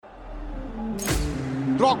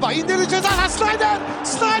Drogba indirdi ceza. Snyder.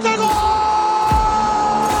 Snyder gol!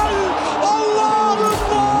 Allah'ım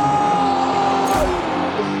gol!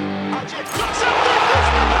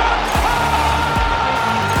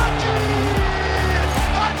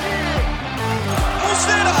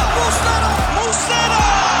 Muslera.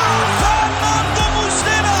 Fernando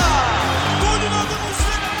Muslera. Golün adı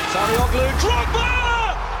Muslera. Sarıyoglu. Drogba.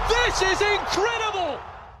 This is incredible.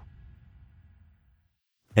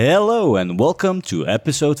 Hello and welcome to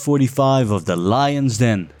episode 45 of the Lion's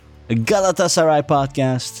Den, a Galatasaray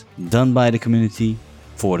podcast done by the community,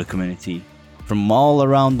 for the community, from all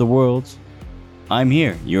around the world. I'm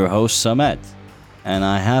here, your host Samet, and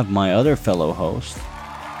I have my other fellow host,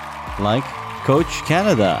 like Coach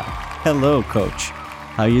Canada. Hello, Coach.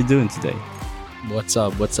 How you doing today? What's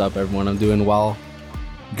up, everyone? I'm doing well.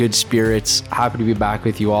 Good spirits. Happy to be back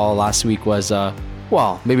with you all. Last week was,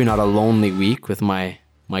 maybe not a lonely week with my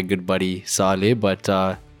good buddy Saleh, but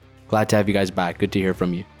glad to have you guys back. Good to hear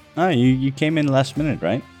from you. You came in last minute,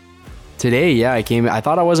 right? Today, yeah, I came. I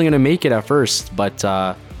thought I wasn't going to make it at first, but,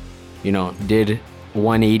 did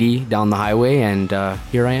 180 down the highway, and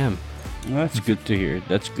here I am. That's good to hear.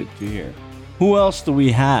 Who else do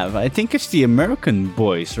we have? I think it's the American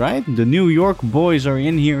boys, right? The New York boys are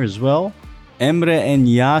in here as well. Emre and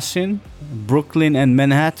Yasin, Brooklyn and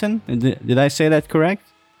Manhattan. Did I say that correct?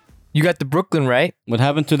 You got the Brooklyn, right? What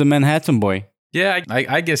happened to the Manhattan boy? Yeah,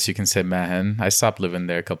 I guess you can say Manhattan. I stopped living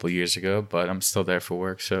there a couple of years ago, but I'm still there for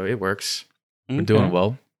work, so it works. We're doing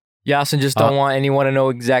well. Yasin just don't want anyone to know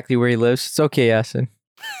exactly where he lives. It's okay, Yasin.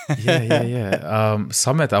 Yeah.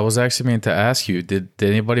 Samet, I was actually meant to ask you, did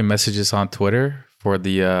anybody message us on Twitter for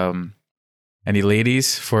the any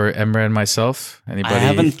ladies for Emre and myself? Anybody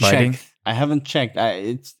I haven't checked.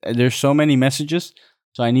 There's so many messages,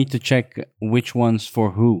 so I need to check which ones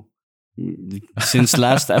for who. Since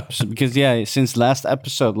last episode, since last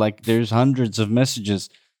episode, like there's hundreds of messages,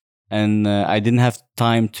 and I didn't have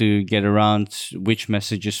time to get around which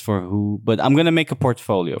messages for who. But I'm gonna make a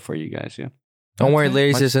portfolio for you guys. Yeah. Don't worry,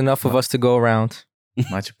 ladies. There's enough of us to go around.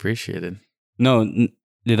 Much appreciated. No,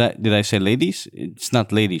 did I say ladies? It's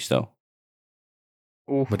not ladies though.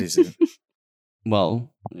 What is it?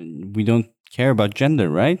 Well, we don't care about gender,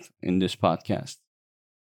 right? In this podcast.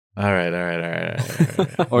 All right.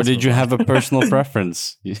 Or did you have a personal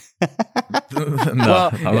preference?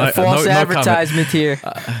 False advertisement here.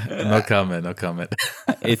 No comment.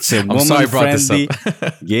 It's a woman-friendly,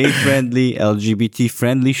 gay-friendly,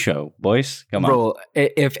 LGBT-friendly show. Boys, come on. Bro,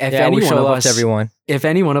 if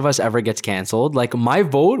any one of us ever gets canceled, like my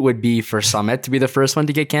vote would be for Samet to be the first one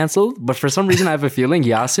to get canceled. But for some reason, I have a feeling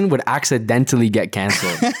Yasin would accidentally get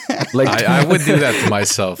canceled. Like I would do that to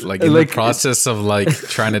myself. Like in the process of like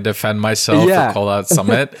trying to defend myself or call out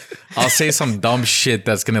Samet, I'll say some dumb shit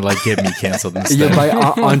that's gonna like get me canceled instead.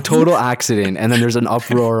 Yeah, on total accident, and then there's an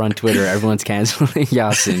uproar on Twitter. Everyone's canceling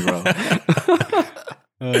Yasin, bro.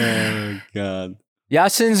 Oh God.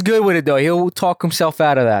 Yasin's good with it though. He'll talk himself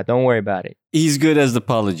out of that. Don't worry about it. He's good as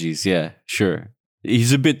apologies. Yeah, sure.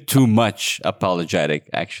 He's a bit too much apologetic,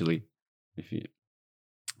 actually.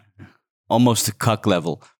 Almost a cuck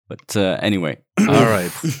level. But anyway. All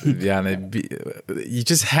right. Yeah, you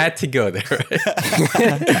just had to go there.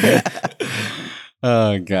 Right?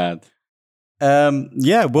 Oh, God.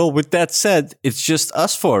 Well, with that said, it's just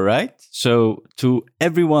us four, right? So to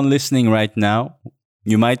everyone listening right now,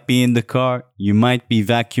 you might be in the car, you might be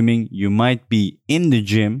vacuuming, you might be in the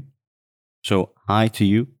gym. So hi to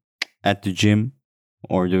you at the gym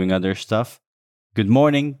or doing other stuff. Good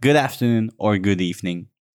morning, good afternoon, or good evening.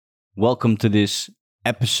 Welcome to this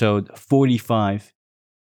episode 45.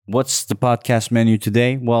 What's the podcast menu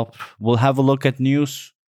today? Well, we'll have a look at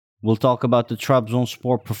news. We'll talk about the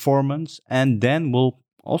Trabzonspor performance. And then we'll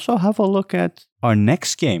also have a look at our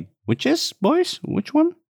next game. Which is, boys? Which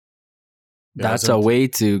one? That's away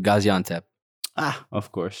to Gaziantep.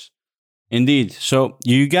 Of course. Indeed. So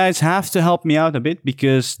you guys have to help me out a bit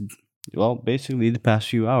because, well, basically the past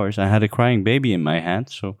few hours I had a crying baby in my hand.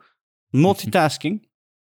 So multitasking.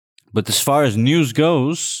 But as far as news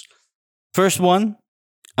goes, first one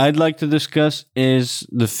I'd like to discuss is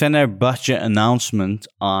the Fenerbahce announcement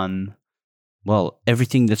on, well,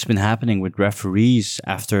 everything that's been happening with referees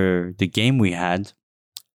after the game we had.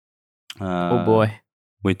 Oh boy.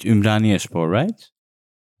 With Ümraniyespor, right?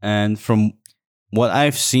 And from what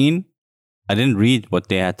I've seen, I didn't read what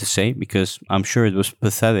they had to say because I'm sure it was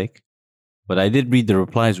pathetic. But I did read the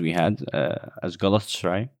replies we had as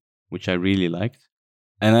Galatasaray, which I really liked.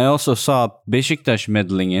 And I also saw Beşiktaş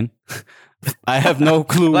meddling in. I have no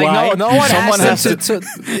clue Like, why. no one Someone has asked to him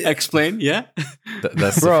to. explain. Yeah.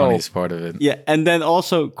 That's the Bro. funniest part of it. Yeah, and then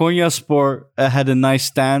also Konyaspor had a nice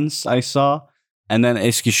stance I saw, and then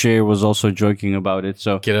Eskişehir was also joking about it.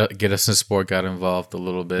 So Get us in sport got involved a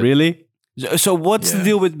little bit. really, so what's the Yeah.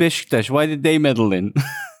 deal with Beşiktaş? Why did they meddle in?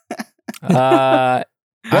 I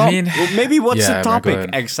mean, Well, maybe what's Yeah, the Emre, go topic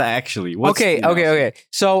ahead. actually? What's, Okay, you know, okay.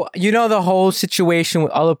 So you know the whole situation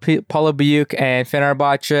with Palabiyuk and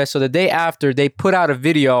Fenerbahce. So the day after, they put out a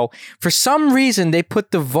video. For some reason, they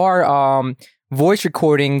put the VAR voice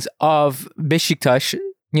recordings of Beşiktaş.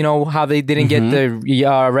 You know how they didn't get the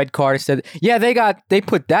red card instead. Yeah, they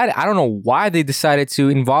put that. I don't know why they decided to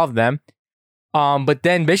involve them. But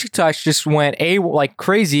then Beşiktaş just went like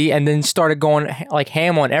crazy and then started going like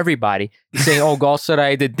ham on everybody, saying, "Oh,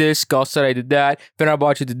 Galatasaray did this, Galatasaray did that,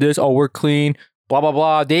 Fenerbahce did this. Oh, we're clean." Blah blah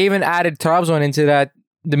blah. They even added Trabzon into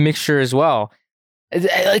the mixture as well.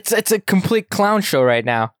 It's a complete clown show right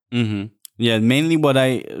now. Yeah, mainly what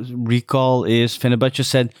I recall is Fenerbahce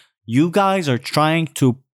said, "You guys are trying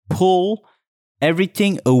to pull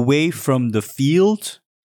everything away from the field,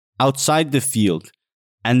 outside the field."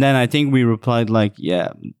 And then I think we replied like, yeah,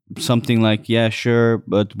 something like, yeah, sure.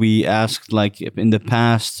 But we asked like in the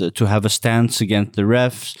past to have a stance against the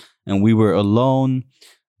refs and we were alone.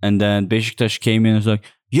 And then Beşiktaş came in and was like,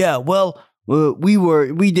 yeah, well,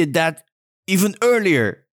 we did that even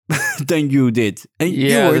earlier than you did. And you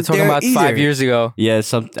Yeah, weren't they're talking there about either. 5 years ago. Yeah,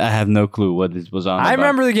 I have no clue what it was on. I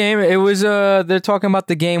remember the game. It was they're talking about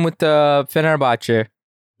the game with the Fenerbahce,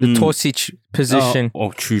 the Tosic position. Oh,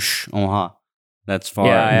 tschüss. That's far.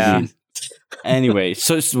 Yeah. Indeed. Anyway,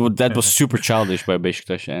 so that was super childish by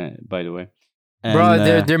Beşiktaş, by the way. And,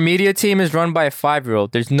 Bro, their media team is run by a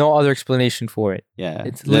 5-year-old. There's no other explanation for it. yeah,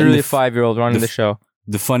 It's then literally a 5-year-old running the show.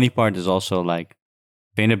 The funny part is also like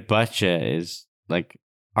Fenerbahce is like,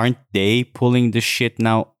 aren't they pulling the shit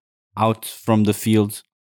now out from the field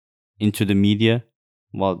into the media?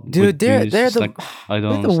 Well, Dude, they're the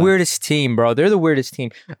understand. weirdest team, bro. They're the weirdest team.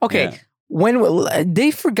 Okay, Yeah. when they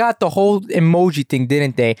forgot the whole emoji thing,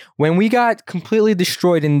 didn't they? When we got completely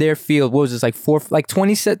destroyed in their field, what was this, like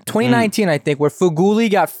 2019, I think, where Fuguli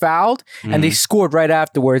got fouled and they scored right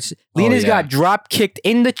afterwards. Linas got drop kicked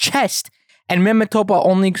in the chest and Mehmet Topal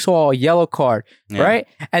only saw a yellow card, right?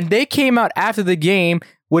 And they came out after the game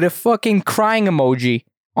with a fucking crying emoji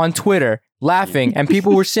on Twitter, laughing, and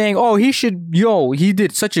people were saying, "Oh, he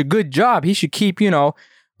did such a good job. He should keep,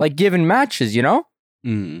 like giving matches,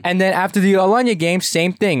 And then after the Alanya game,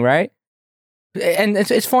 same thing, right? And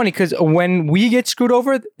it's funny because when we get screwed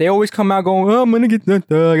over, they always come out going, "Oh, I'm gonna get that.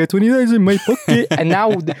 I got 20 days in my pocket." And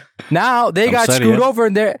now they got screwed over,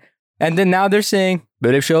 and then now they're saying,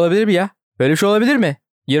 "Böyle bir şey olabilir mi ya? Böyle bir şey olabilir mi?"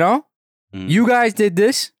 You guys did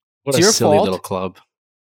this. What It's a your silly fault. little club.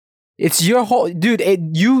 It's your whole dude.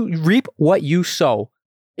 You reap what you sow.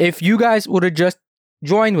 If you guys would have just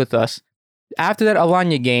joined with us after that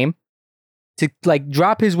Alanya game to like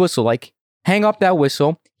drop his whistle, like hang up that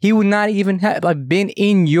whistle, he would not even have like been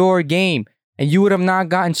in your game, and you would have not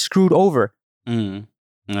gotten screwed over.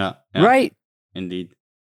 Yeah, Right? indeed.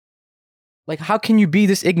 Like, how can you be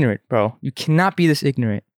this ignorant, bro? You cannot be this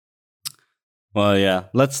ignorant. Well, yeah.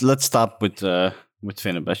 Let's stop with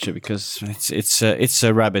Fenerbahce because it's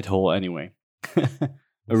a rabbit hole anyway.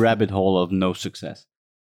 A rabbit hole of no success.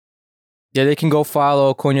 Yeah, they can go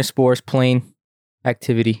follow Konyaspor's plane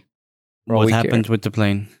activity. What happened with the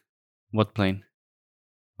plane? What plane?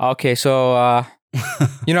 Okay, so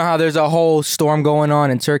you know how there's a whole storm going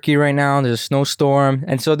on in Turkey right now? There's a snowstorm.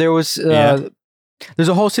 And so there's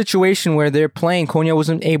a whole situation where they're playing. Konya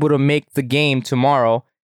wasn't able to make the game tomorrow.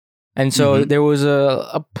 And so there was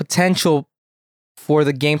a potential for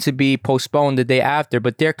the game to be postponed the day after,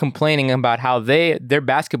 but they're complaining about how their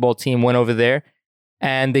basketball team went over there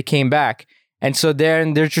and they came back. And so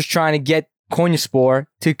they're just trying to get Konyaspor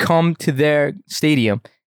to come to their stadium.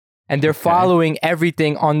 And they're following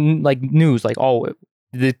everything on like news, like, oh,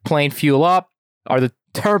 did the plane fuel up? Are the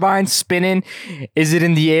turbines spinning? Is it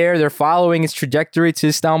in the air? They're following its trajectory to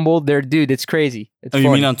Istanbul. Dude, it's crazy. It's you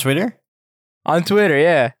mean on Twitter? On Twitter,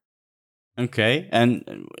 yeah. Okay,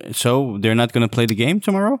 and so they're not going to play the game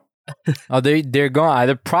tomorrow? Oh, they're gone.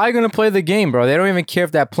 They're probably going to play the game, bro. They don't even care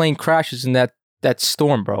if that plane crashes in that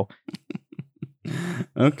storm, bro.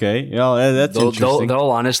 Okay, yeah, that's interesting. They'll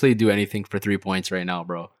honestly do anything for 3 points right now,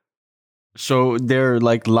 bro. So they're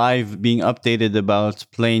like live being updated about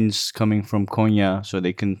planes coming from Konya so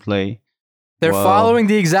they can play. They're following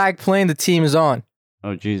the exact plane the team is on.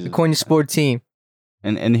 Oh, Jesus. The Konyaspor team.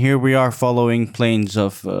 And here we are following planes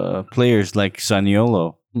of players like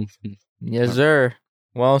Zaniolo. Yes, sir.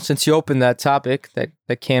 Well, since you opened that topic, that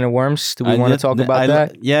can of worms, do we want to talk about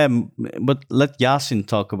that? Yeah, but let Yasin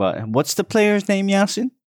talk about it. What's the player's name,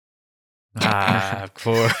 Yasin? Of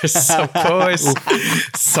course.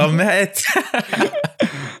 Samet.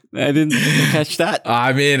 I didn't catch that.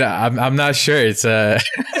 I mean, I'm not sure. It's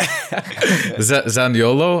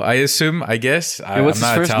Zaniolo, I assume, I guess. I'm what's his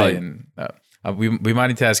not first Italian. We might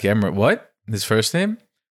need to ask Emre. What? His first name?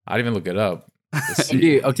 I didn't even look it up.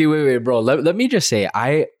 Okay, wait, bro. Let me just say,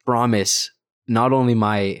 I promise not only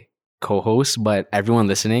my co-host, but everyone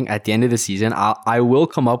listening, at the end of the season, I will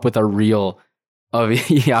come up with a reel of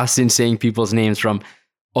Yasin saying people's names from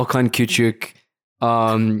Okan Küçük,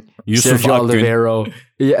 Yusuf Sergio Akgün. Oliveiro.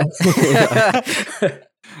 Yeah.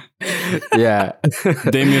 Yeah.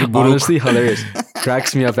 Demir Buruk. Honestly, hilarious.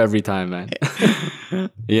 Cracks me up every time, man.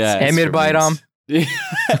 Yeah. Emir Bayram.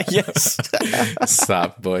 Yes.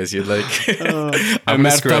 Stop, boys. You're like, I'm Ömer going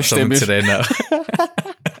to screw up something Taşdemir. today now.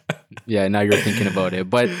 Yeah, now you're thinking about it.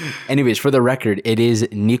 But anyways, for the record, it is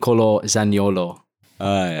Nicolo Zaniolo.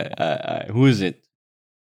 Who is it?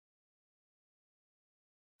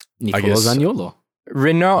 Nicolo guess- Zaniolo.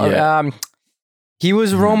 Renault. Yeah. He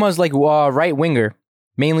was Roma's like right winger.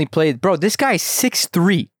 Mainly played. Bro, this guy is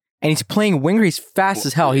 6'3", and he's playing winger. He's fast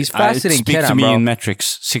as hell. He's faster than Speak to Kenan, me bro. in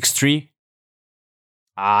metrics. 6'3",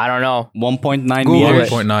 I don't know. 1.9 Google meters.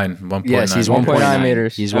 it. 1.9. Yes, he's 1.9 1.9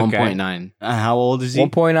 meters. He's Okay. 1.9. How old is he?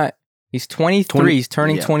 1.9. He's 23. 20 He's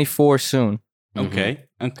turning yeah. 24 soon. Okay.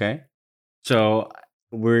 So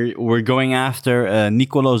we're going after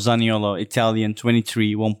Nicolo Zaniolo, Italian,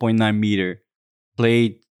 23, 1.9 meter.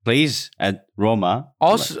 Plays at Roma.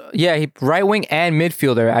 Also, yeah, he right wing and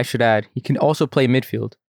midfielder, I should add. He can also play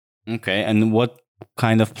midfield. Okay, and what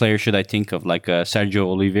kind of player should I think of? Like Sergio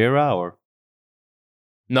Oliveira or?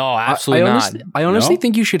 No, absolutely not. I honestly No?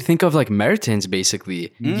 think you should think of like Mertens,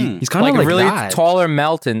 basically. Mm. He's kind of Like, like a really that. taller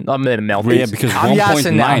Melton. Melton. Yeah, because I'm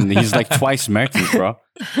Yasin now. 1.9, he's like twice Mertens, bro.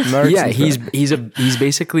 Mertens, Yeah, bro. he's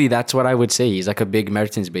basically, that's what I would say. He's like a big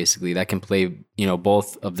Mertens, basically, that can play,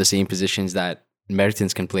 both of the same positions that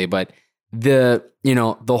Mertens can play. But the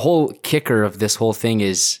whole kicker of this whole thing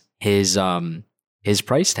is his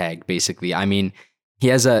price tag, basically. I mean, he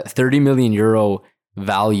has a 30 million euro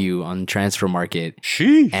value on transfer market.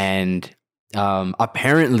 Sheesh. And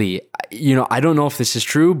apparently, I don't know if this is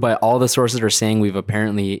true, but all the sources are saying we've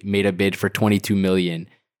apparently made a bid for 22 million,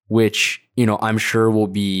 which, I'm sure will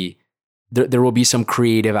be, there will be some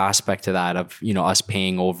creative aspect to that of, us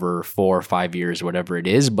paying over 4 or 5 years, whatever it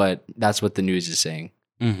is, but that's what the news is saying.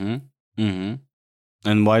 Mm-hmm. Mm-hmm.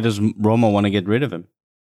 And why does Roma want to get rid of him?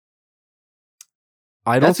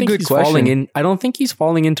 I don't That's a think good he's question. falling in. I don't think he's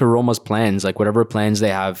falling into Roma's plans, like whatever plans they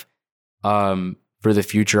have for the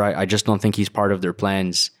future. I just don't think he's part of their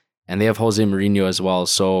plans, and they have Jose Mourinho as well.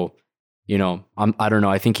 So, I don't know.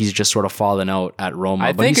 I think he's just sort of fallen out at Roma.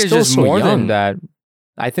 I but think he's it's still just so more young. than that.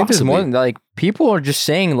 I think there's more than that. Like, people are just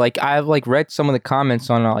saying, like, I've like read some of the comments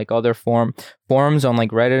on like other forums on like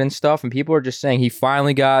Reddit and stuff, and people are just saying he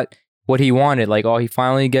finally got what he wanted. Like, he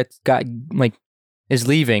finally got like is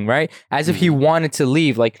leaving, right? As if he wanted to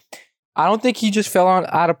leave. Like, I don't think he just fell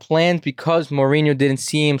out of plans because Mourinho didn't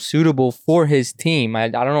see him suitable for his team. I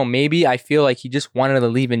don't know. Maybe I feel like he just wanted to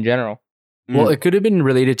leave in general. Well, it could have been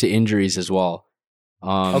related to injuries as well.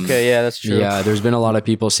 Okay, yeah, that's true. Yeah, there's been a lot of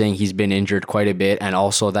people saying he's been injured quite a bit, and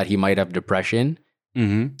also that he might have depression.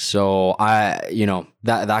 Mm-hmm. So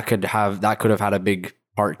that could have had a big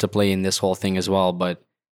part to play in this whole thing as well. But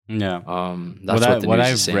Yeah. that's what the news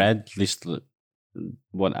is saying. Read, at least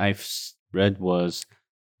what I've read was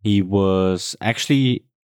he was actually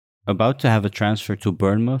about to have a transfer to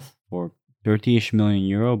Bournemouth for 30-ish million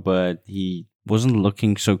euro, but he wasn't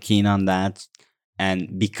looking so keen on that.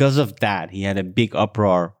 And because of that, he had a big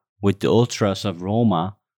uproar with the ultras of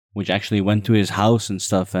Roma, which actually went to his house and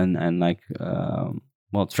stuff and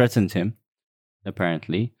threatened him,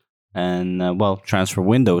 apparently. And, transfer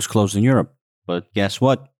window is closed in Europe. But guess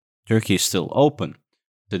what? Turkey is still open.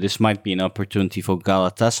 So this might be an opportunity for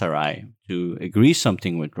Galatasaray to agree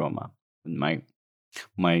something with Roma. And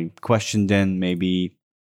my question then maybe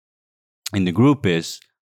in the group is,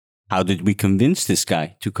 how did we convince this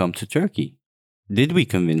guy to come to Turkey? Did we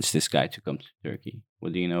convince this guy to come to Turkey?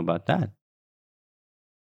 What do you know about that?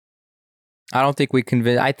 I don't think we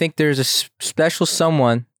convinced. I think there's a special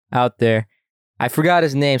someone out there. I forgot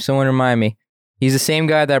his name. Someone remind me. He's the same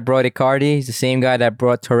guy that brought Icardi. He's the same guy that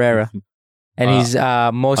brought Torreira. And he's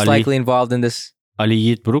most Ali. likely involved in this. Ali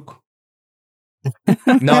Yiğitburuk?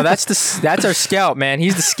 No, that's our scout, man.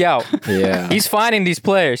 He's the scout. Yeah. He's finding these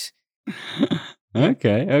players.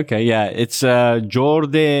 Okay, yeah, it's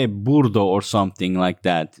Jorde Burdo or something like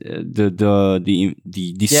that.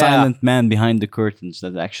 The silent man behind the curtains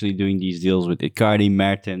that's actually doing these deals with Icardi,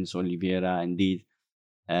 Mertens, Oliveira, indeed,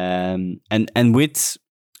 and with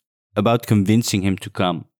about convincing him to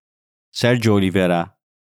come. Sergio Oliveira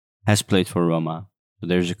has played for Roma, so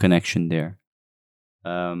there's a connection there.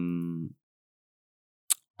 I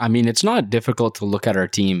mean, it's not difficult to look at our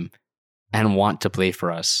team and want to play for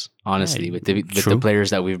us, honestly, with the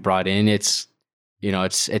players that we've brought in. It's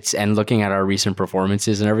and looking at our recent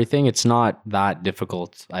performances and everything, it's not that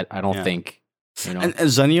difficult. I don't think. And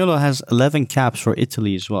Zaniolo has 11 caps for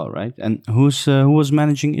Italy as well, right? And who was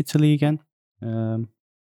managing Italy again?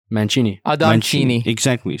 Mancini. Mancini.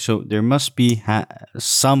 Exactly. So there must be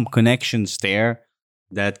some connections there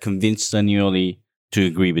that convinced Zaniolo to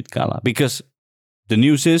agree with Gala, because the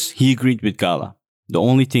news is he agreed with Gala. The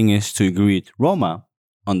only thing is to agree with Roma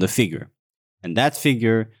on the figure. And that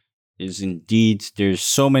figure is indeed, there's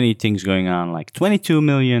so many things going on, like 22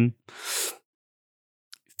 million,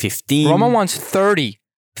 15. Roma wants 30.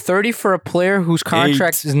 30 for a player whose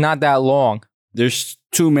contract is not that long. There's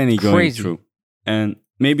too many going through. And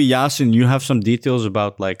maybe, Yasin, you have some details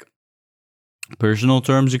about like personal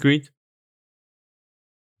terms agreed?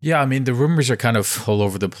 Yeah, I mean, the rumors are kind of all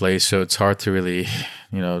over the place, so it's hard to really,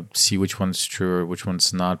 see which one's true or which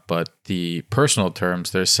one's not. But the personal terms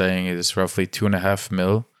they're saying is roughly 2.5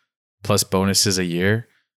 mil plus bonuses a year,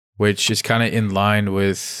 which is kind of in line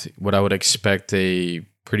with what I would expect a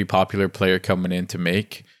pretty popular player coming in to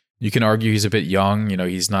make. You can argue he's a bit young.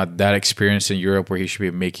 He's not that experienced in Europe where he should be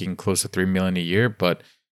making close to 3 million a year. But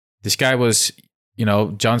this guy was,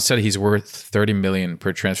 John said he's worth 30 million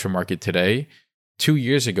per transfer market today. 2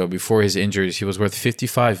 years ago, before his injuries, he was worth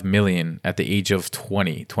 55 million at the age of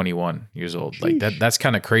 21 years old. Sheesh. Like that's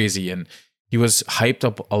kind of crazy. And he was hyped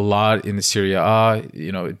up a lot in the Serie A,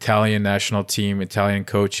 Italian national team, Italian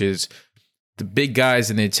coaches, the big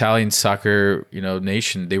guys in the Italian soccer,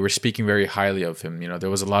 nation. They were speaking very highly of him. There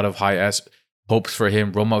was a lot of high-ass hopes for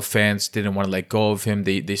him. Roma fans didn't want to let go of him.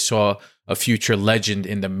 They saw a future legend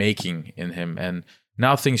in the making in him. And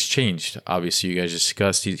now things changed. Obviously, you guys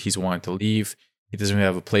discussed he's wanting to leave. He doesn't really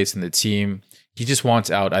have a place in the team. He just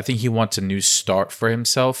wants out. I think he wants a new start for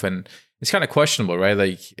himself. And it's kind of questionable, right?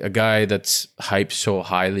 Like a guy that's hyped so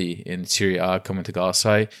highly in Serie A coming to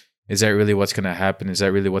Galatasaray. Is that really what's going to happen? Is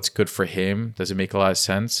that really what's good for him? Does it make a lot of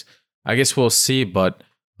sense? I guess we'll see. But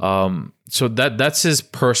so that's his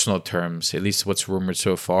personal terms, at least what's rumored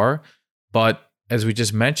so far. But as we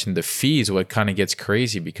just mentioned, the fees, what kind of gets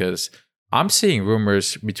crazy, because I'm seeing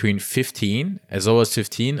rumors between 15, as low as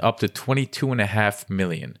 15, up to 22.5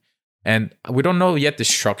 million. And we don't know yet the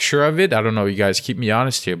structure of it. I don't know, you guys keep me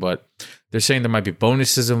honest here, but they're saying there might be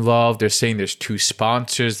bonuses involved. They're saying there's 2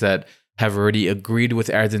 sponsors that have already agreed with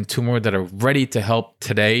Erden Tumor that are ready to help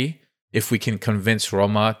today if we can convince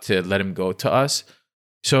Roma to let him go to us.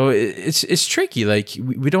 So it's tricky. Like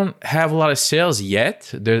we don't have a lot of sales yet.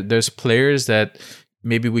 There's players that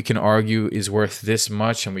maybe we can argue is worth this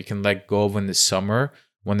much and we can let go of in the summer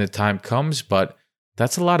when the time comes. But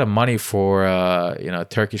that's a lot of money for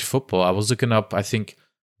Turkish football. I was looking up, I think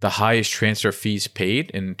the highest transfer fees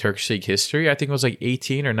paid in Turkish league history, I think it was like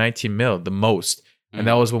 18 or 19 mil, the most. And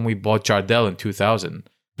that was when we bought Jardel in 2000.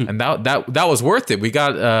 And that was worth it. We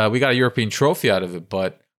got a European trophy out of it,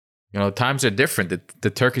 but times are different. The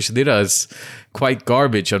Turkish lira is quite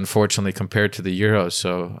garbage, unfortunately, compared to the euro.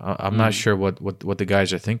 So I'm not sure what the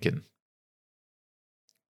guys are thinking.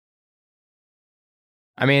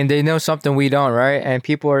 I mean, they know something we don't, right? And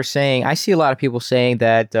people are saying, I see a lot of people saying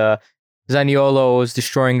that Zaniolo is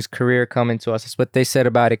destroying his career coming to us. That's what they said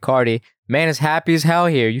about Icardi. Man is happy as hell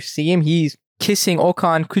here. You see him, he's kissing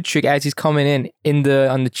Okan Küçük as he's coming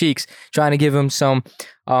on the cheeks, trying to give him some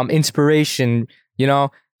inspiration,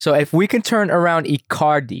 So if we can turn around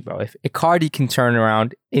Icardi, bro, if Icardi can turn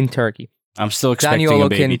around in Turkey, I'm still expecting Zaniolo a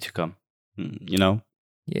baby to come.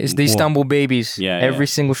 It's the Istanbul babies. Yeah, every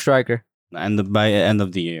single striker, and by the end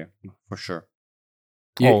of the year, for sure.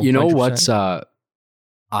 You know 100%. What's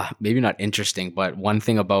maybe not interesting, but one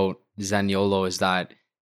thing about Zaniolo is that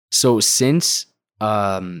since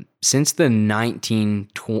the 2019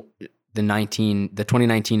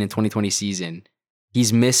 and 2020 season,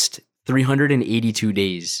 he's missed 382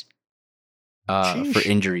 days for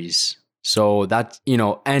injuries. So that's,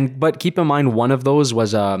 but keep in mind, one of those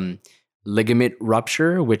was ligament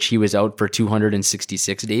rupture, which he was out for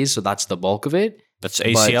 266 days. So that's the bulk of it. That's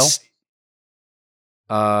ACL?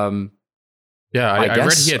 Yeah, I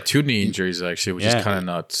read he had 2 knee injuries, actually, which is kind of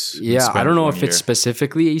nuts. Yeah, I don't know if it's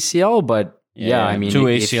specifically ACL, but Yeah, I mean, two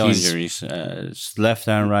if ACL he's- injuries, it's left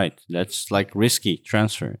and right. That's like risky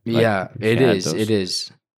transfer. Like, Yeah, if it you had is. those. It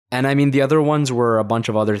is. And I mean, the other ones were a bunch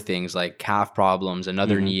of other things like calf problems,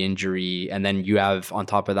 another Mhm. knee injury, and then you have on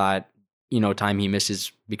top of that, time he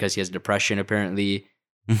misses because he has depression apparently.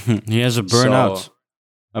 He has a burnout, So,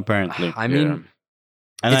 apparently. I mean,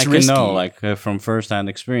 And it's I can know, risky. like from firsthand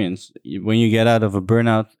experience, when you get out of a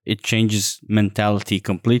burnout, it changes mentality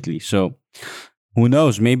completely. So who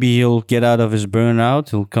knows? Maybe he'll get out of his burnout.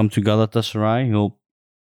 He'll come to Galatasaray.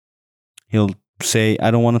 He'll say,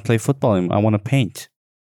 "I don't want to play football anymore. I want to paint."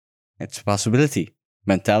 It's a possibility.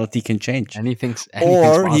 Mentality can change, anything's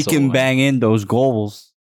or he possible, can man. bang in those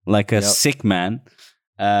goals like a Yep. sick man.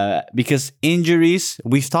 Because injuries,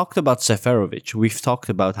 we've talked about Seferovic. We've talked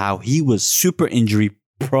about how he was super injury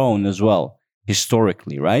prone as well,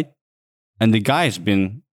 historically, right? And the guy's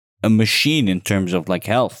been a machine in terms of like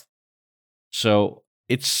health. So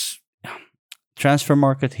it's transfer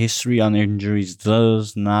market history on injuries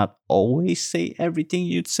does not always say everything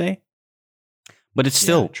you'd say. But it's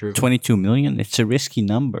still true. 22 million. It's a risky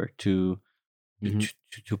number to Mhm.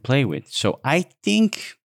 to play with. So I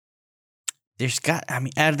think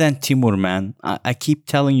Erden Timur, man. I keep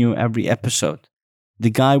telling you every episode, the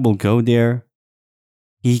guy will go there.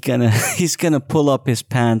 He's gonna pull up his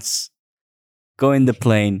pants, go in the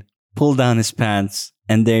plane, pull down his pants,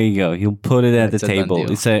 and there you go. He'll put it at It's the a done table.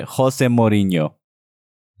 deal. It's a Jose Mourinho.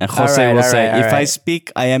 And Jose right, will all say, right, all if I right.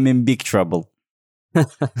 speak, I am in big trouble. All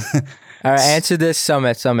right, answer this,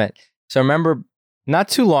 Summit. So remember, not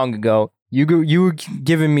too long ago, you were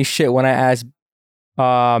giving me shit when I asked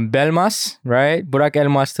Belmas, right? Burak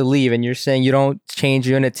Elmas to leave, and you're saying you don't change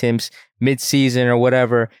unit teams mid-season or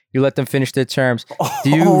whatever. You let them finish their terms. Do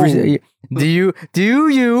you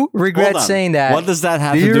regret Hold on. saying that? What does that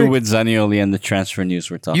have Do to you do re- with Zaniolo and the transfer news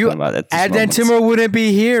we're talking about at this Adnan moment? Timur wouldn't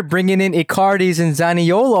be here bringing in Icardis and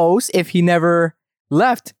Zaniolos if he never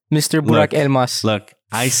left, Mr. Burak Elmas. Look,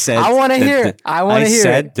 I said I wanna that hear the- it. I wanna hear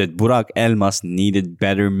said it. that Burak Elmas needed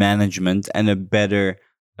better management and a better,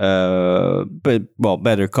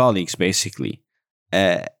 better colleagues, basically,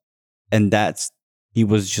 and he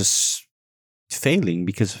was just failing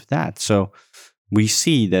because of that. So we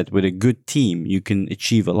see that with a good team, you can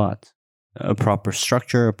achieve a lot. A proper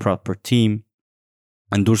structure, a proper team.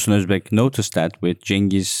 And Dursun Özbek noticed that with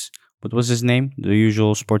Cengiz, what was his name? The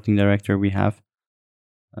usual sporting director we have.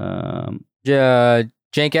 Cenk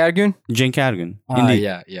Ergün? Cenk Ergün.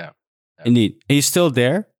 Indeed. Yeah. Indeed. He's still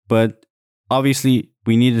there, but obviously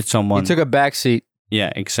we needed someone. He took a backseat.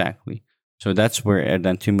 Yeah, exactly. So that's where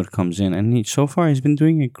Erden Timur comes in. And so far he's been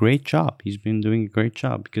doing a great job.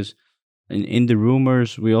 Because in the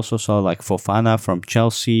rumors, we also saw like Fofana from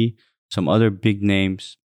Chelsea, some other big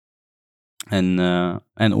names. And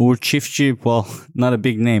Ugur Ciftci, well, not a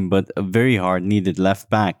big name, but a very hard needed left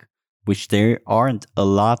back, which there aren't a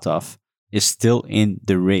lot of, is still in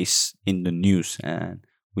the race, in the news. And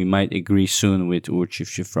we might agree soon with Ugur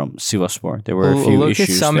Ciftci from Sivasspor. There were a few Look issues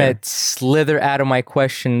at Summit slither out of my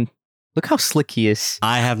question. Look how slick he is.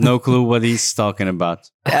 I have no clue what he's talking about.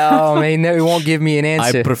 Oh, man, he won't give me an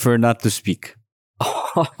answer. I prefer not to speak.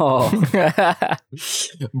 Oh.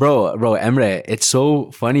 Bro, Emre, it's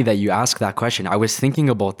so funny that you ask that question. I was thinking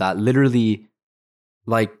about that literally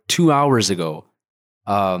like 2 hours ago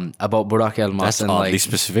about Burak Elmas. That's and oddly like,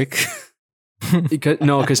 specific.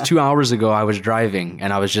 because 2 hours ago I was driving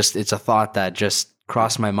and it's a thought that just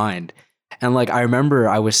crossed my mind. And like, I remember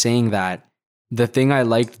I was saying that the thing I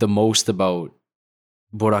liked the most about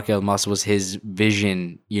Burak Elmas was his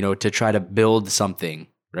vision, to try to build something,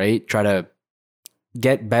 right? Try to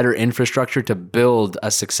get better infrastructure to build a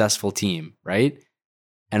successful team, right?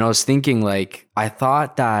 And I was thinking, like, I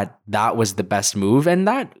thought that was the best move, and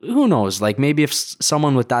that, who knows, like, maybe if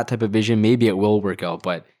someone with that type of vision, maybe it will work out.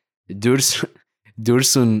 But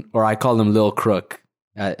Dursun, or I call him Lil Crook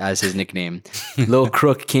as his nickname, Lil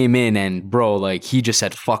Crook came in and, bro, like, he just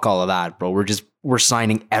said, fuck all of that, bro. We're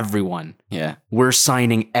signing everyone. Yeah. We're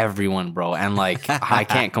signing everyone, bro. And like, I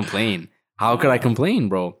can't complain. How could I complain,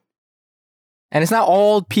 bro? And it's not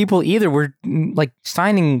all people either. We're like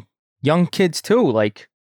signing young kids too. Like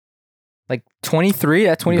 23,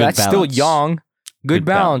 that's 20. Good That's still balance. young. Good Good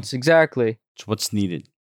balance, exactly. It's what's needed.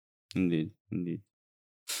 Indeed.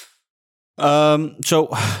 So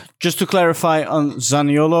just to clarify on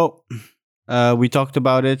Zaniolo, we talked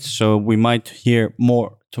about it. So we might hear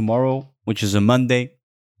more tomorrow, which is a Monday.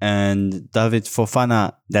 And David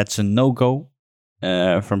Fofana, that's a no-go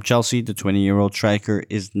from Chelsea. The 20-year-old striker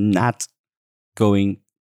is not going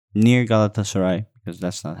near Galatasaray because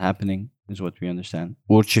that's not happening, is what we understand.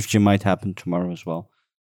 Ugur Ciftci might happen tomorrow as well.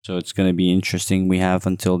 So it's going to be interesting. We have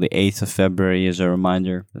until the 8th of February as a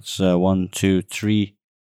reminder. That's 1, 2, 3.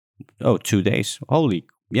 2 days. Holy,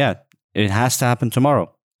 yeah. It has to happen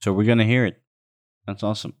tomorrow. So we're going to hear it. That's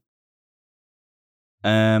awesome.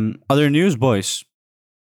 Other news, boys.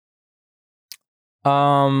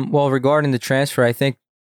 Well, regarding the transfer, I don't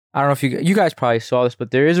know if you guys probably saw this,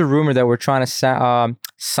 but there is a rumor that we're trying to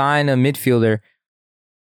sign a midfielder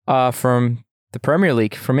from the Premier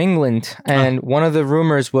League, from England. And one of the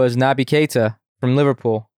rumors was Naby Keita from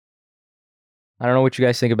Liverpool. I don't know what you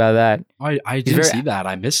guys think about that. I didn't see that.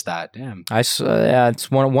 I missed that. Damn. Yeah, it's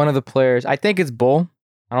one of the players. I think it's Bull.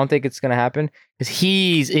 I don't think it's going to happen because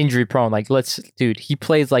he's injury prone. Like, he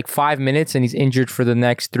plays like 5 minutes and he's injured for the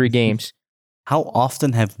next 3 games. How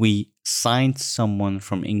often have we signed someone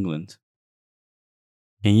from England?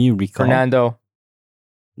 Can you recall? Fernando.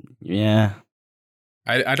 Yeah.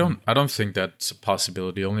 I don't think that's a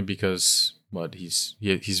possibility. Only because he's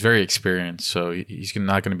very experienced, so he's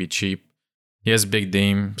not going to be cheap. He has a big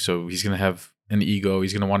name, so he's going to have an ego.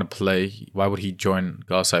 He's going to want to play. Why would he join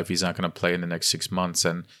Galatasaray if he's not going to play in the next 6 months?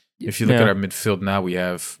 And if you look at our midfield now, we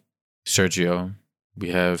have Sergio, we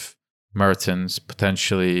have Mertens,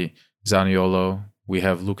 potentially Zaniolo, we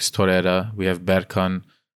have Lucas Torreira, we have Berkan,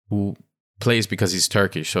 who plays because he's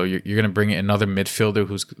Turkish. So you're going to bring in another midfielder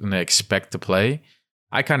who's going to expect to play?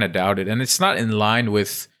 I kind of doubt it. And it's not in line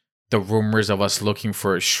with the rumors of us looking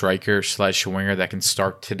for a striker/winger that can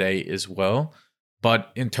start today as well.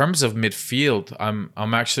 But in terms of midfield,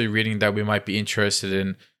 I'm actually reading that we might be interested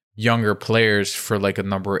in younger players for like a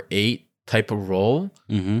number 8 type of role,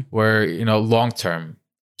 where, long term.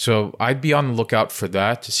 So I'd be on the lookout for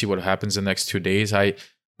that to see what happens in the next 2 days. I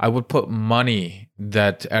would put money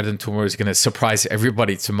that Erdem Tumor is going to surprise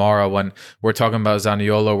everybody tomorrow when we're talking about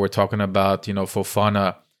Zaniolo, we're talking about,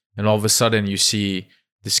 Fofana, and all of a sudden you see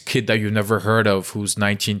this kid that you've never heard of who's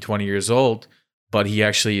 19, 20 years old, but he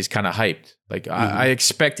actually is kind of hyped. Like, I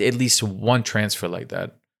expect at least one transfer like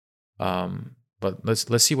that. But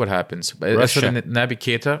let's see what happens. But as for the Naby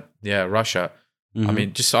Keita, Russia. I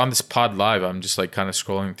mean, just on this pod live, I'm just like kind of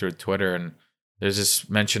scrolling through Twitter, and there's this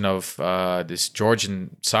mention of this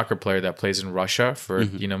Georgian soccer player that plays in Russia for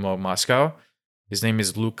Dynamo Moscow. His name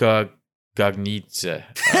is Luka Gagnidze.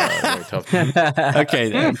 Okay,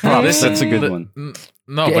 that's a good one.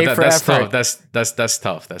 No, but that's tough. That's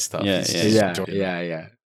tough. That's tough. Yeah.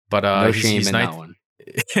 But no shame in that one.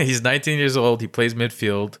 He's 19 years old. He plays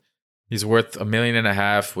midfield. He's worth $1.5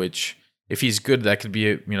 million, which, if he's good, that could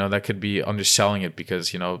be underselling it,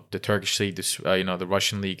 because the Turkish league, the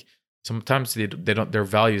Russian league, sometimes they don't, their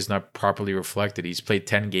value is not properly reflected. He's played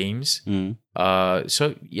 10 games,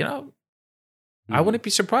 so I wouldn't be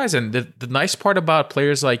surprised. And the nice part about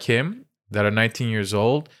players like him that are 19 years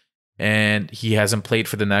old and he hasn't played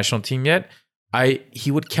for the national team yet,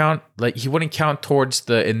 he wouldn't count towards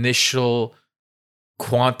the initial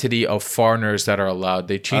quantity of foreigners that are allowed.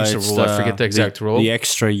 They changed the rule. I forget the exact rule. The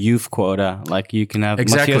extra youth quota. Like, you can have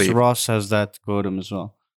Matthias Ross has that quota as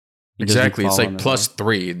well. Exactly. It's like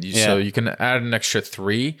 +3. So you can add an extra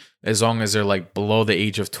 3 as long as they're like below the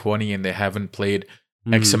age of 20 and they haven't played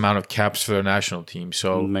X amount of caps for their national team.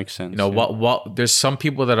 So makes sense. What there's some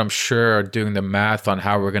people that I'm sure are doing the math on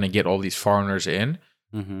how we're going to get all these foreigners in.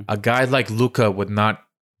 A guy like Luka would not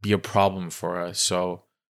be a problem for us. So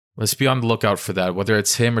let's be on the lookout for that. Whether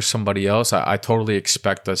it's him or somebody else, I totally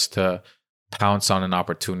expect us to pounce on an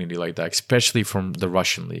opportunity like that, especially from the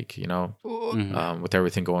Russian league, with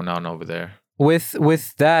everything going on over there.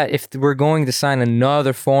 With that, if we're going to sign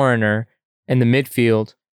another foreigner in the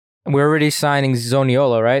midfield, we're already signing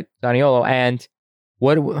Zaniolo, right? And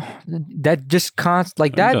what that just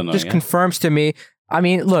confirms to me. I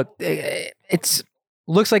mean, look, it's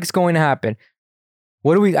looks like it's going to happen.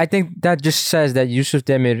 I think that just says that Yusuf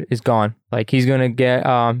Demir is gone. Like, he's gonna get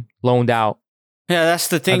loaned out. Yeah, that's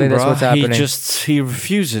the thing, bro. That's what's happening. He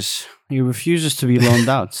refuses. He refuses to be loaned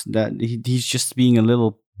out. That he's just being a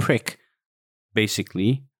little prick,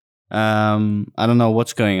 basically. I don't know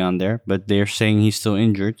what's going on there, but they're saying he's still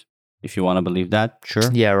injured. If you want to believe that,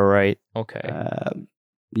 sure. Yeah, right. Okay.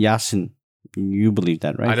 Yasin, you believe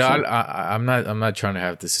that, right? I'm not trying to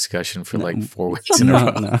have this discussion for like 4 weeks in a row.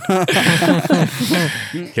 No.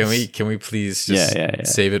 Can we please just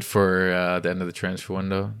save it for the end of the transfer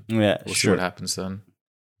window? Yeah, we'll see what happens then.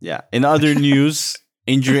 Yeah. In other news,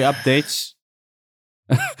 injury updates.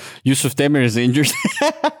 Yusuf Demir is injured.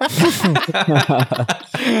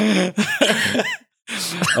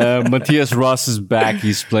 Matthias Ross is back.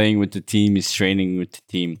 He's playing with the team. He's training with the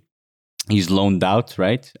team. He's loaned out,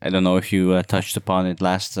 right? I don't know if you touched upon it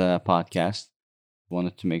last podcast.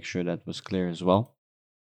 Wanted to make sure that was clear as well.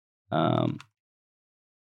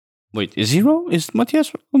 Wait, is he wrong? Is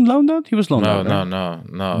Matthias loaned out? He was loaned out. No, right?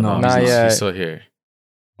 no. Not yet. He's still here.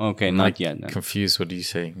 Okay, I'm not yet. No. Confused. What are you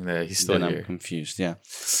saying? That he's still Then here. I'm confused. Yeah.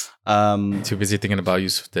 Too busy thinking about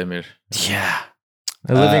Yusuf Demir. Yeah.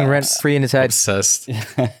 Living rent free in his head. Obsessed.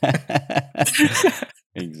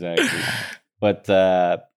 Exactly. But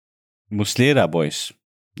Muslera, boys,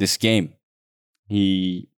 this game,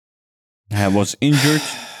 he was injured.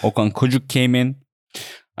 Okan Kojuk came in.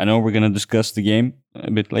 I know we're going to discuss the game a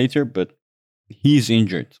bit later, but he's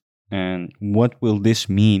injured. And what will this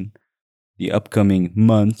mean the upcoming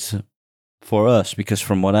months for us? Because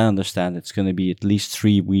from what I understand, it's going to be at least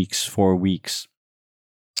 3 weeks, 4 weeks,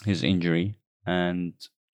 his injury. And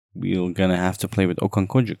we're going to have to play with Okan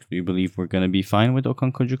Kojuk. Do you believe we're going to be fine with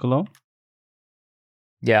Okan Kojuk alone?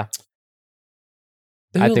 Yeah.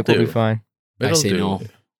 I think we'll be fine. I say no.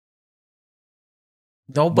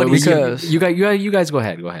 Nobody. Because- You guys go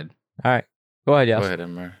ahead. Go ahead. All right. Go ahead, Go yes. ahead,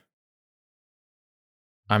 Emre.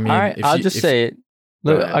 I mean, All right, I'll just say it.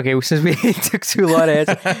 Go Look, ahead. okay, since we took too long to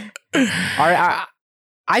answer. All right,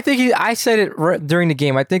 I think I said it during the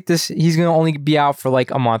game. I think he's gonna only be out for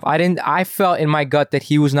like a month. I felt in my gut that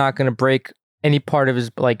he was not gonna break any part of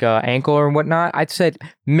his like ankle or whatnot. I said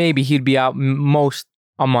maybe he'd be out most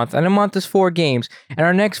a month, and a month is 4 games. And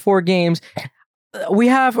our next 4 games, we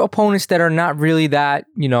have opponents that are not really that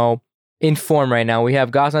in form right now. We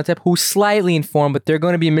have Gaziantep, who's slightly in form, but they're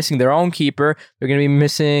going to be missing their own keeper. They're going to be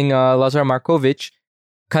missing Lazar Markovic.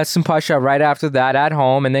 Kasım Pasha right after that at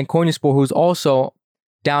home, and then Konyaspor, who's also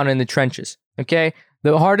down in the trenches. Okay,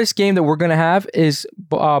 the hardest game that we're going to have is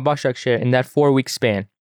Başakşehir in that 4-week span.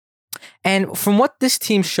 And from what this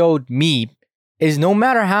team showed me is no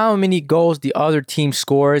matter how many goals the other team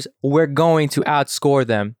scores, we're going to outscore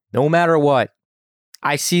them no matter what.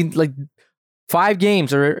 I see like 5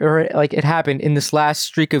 games or like it happened in this last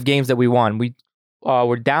streak of games that we won. We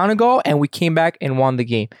were down a goal and we came back and won the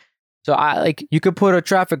game. So you could put a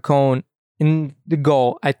traffic cone in the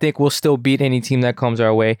goal. I think we'll still beat any team that comes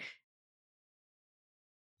our way.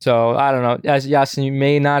 So I don't know. As Yasin, you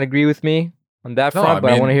may not agree with me on that No, front, I but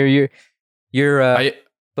I mean, want to hear your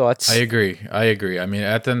thoughts. I agree. I mean,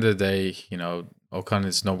 at the end of the day, Okan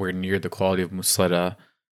is nowhere near the quality of Muslera.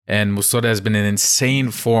 And Muslera has been in insane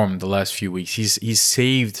form the last few weeks. He's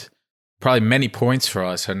saved probably many points for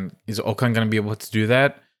us. And is Okan going to be able to do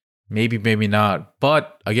that? Maybe, maybe not.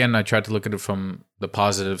 But again, I tried to look at it from the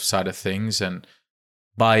positive side of things. And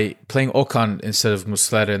by playing Okan instead of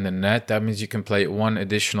Muslera in the net, that means you can play one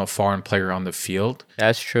additional foreign player on the field.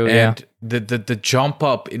 That's true, And the jump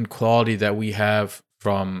up in quality that we have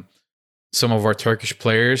from some of our Turkish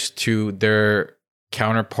players to their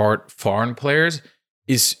counterpart foreign players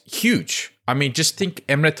is huge. I mean, just think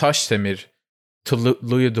Emre Taşdemir to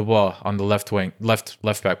Louis Dubois on the left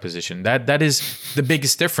back position. That is the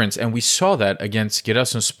biggest difference, and we saw that against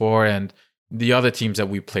Giresunspor and the other teams that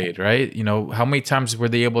we played. Right? How many times were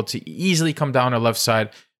they able to easily come down our left side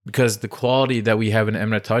because the quality that we have in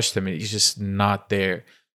Emre Taşdemir is just not there.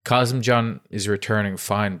 Kazımcan is returning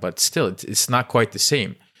fine, but still, it's not quite the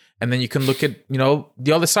same. And then you can look at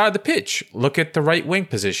the other side of the pitch. Look at the right wing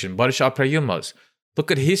position, Barış Alper Yılmaz. Look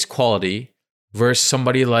at his quality versus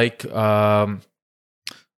somebody like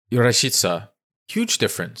Rashica. Huge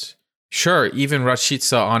difference. Sure, even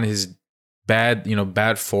Rashica on his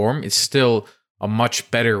bad form is still a much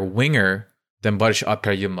better winger than Barış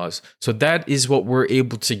Alper Yılmaz. So that is what we're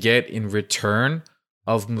able to get in return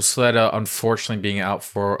of Muslera unfortunately being out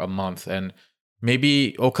for a month. And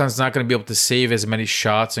maybe Okan's not going to be able to save as many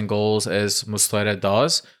shots and goals as Muslera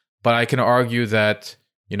does, but I can argue that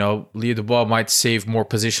Louis Dubois might save more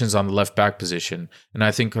positions on the left back position. And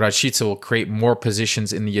I think Rashica will create more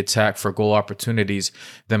positions in the attack for goal opportunities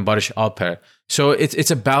than Barış Alper. So it's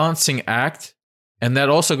a balancing act. And that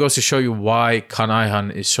also goes to show you why Kaan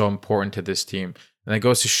Ayhan is so important to this team. And it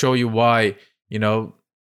goes to show you why,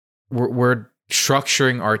 we're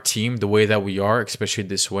structuring our team the way that we are, especially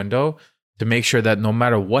this window, to make sure that no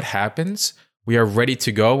matter what happens, we are ready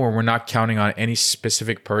to go and we're not counting on any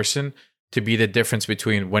specific person to be the difference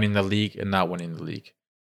between winning the league and not winning the league.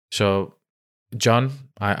 So, John,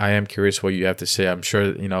 I am curious what you have to say. I'm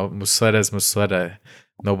sure, Muslera is Muslera.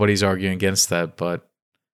 Nobody's arguing against that, but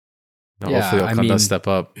hopefully Okan does step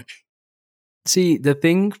up. See, the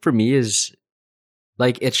thing for me is,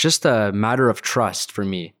 it's just a matter of trust for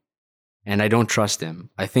me. And I don't trust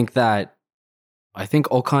him. I think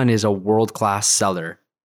Okan is a world-class seller.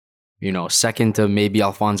 Second to maybe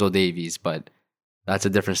Alphonso Davies, but that's a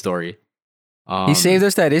different story. He saved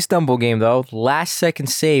us that Istanbul game, though. Last second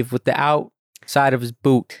save with the out side of his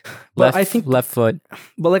boot. But I think- left foot.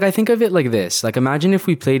 But like, I think of it like this. Like, imagine if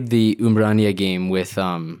we played the Umrania game with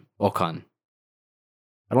Okan.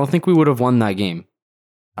 I don't think we would have won that game.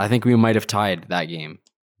 I think we might have tied that game.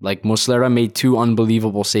 Like, Muslera made 2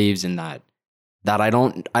 unbelievable saves in that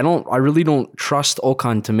I really don't trust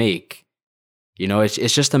Okan to make. You know, it's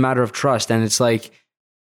just a matter of trust. And it's like,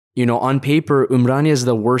 you know, on paper, Umrania is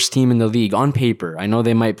the worst team in the league. On paper. I know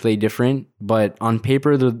they might play different, but on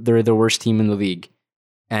paper, they're the worst team in the league.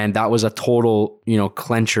 And that was a total, you know,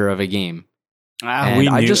 clencher of a game. We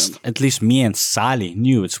knew, at least me and Salih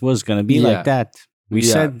knew it was going to be like that. We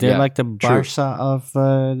said they're like the Barca of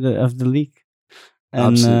the league.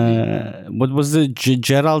 And what was the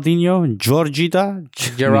Geraldinho?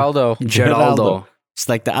 Geraldo. It's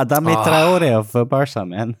like the Adame Traore of Barca,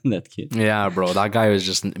 man. That kid. Yeah, bro. That guy was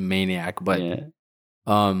just a maniac. But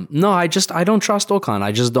no, I don't trust Okan.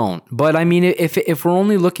 I just don't. But I mean, if we're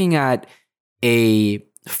only looking at a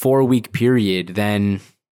 4-week period, then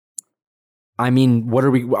I mean, what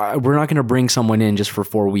are we? We're not going to bring someone in just for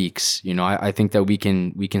 4 weeks. You know, I think that we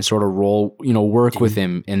can sort of roll, you know, work with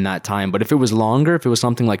him in that time. But if it was longer, if it was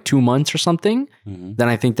something like 2 months or something, then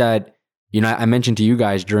I think that, you know, I mentioned to you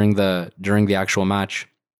guys during the actual match,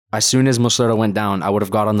 as soon as Muslera went down, I would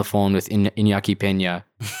have got on the phone with Iñaki Peña,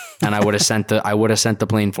 and I would have sent the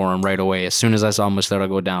plane for him right away as soon as I saw Muslera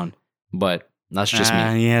go down. But that's just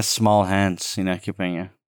me. He has small hands, Iñaki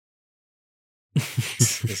Peña.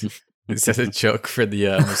 Is that a joke for the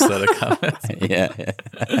Muslera comments? Yeah.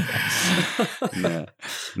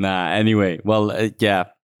 Nah, anyway. Well,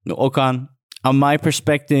 Okan, on my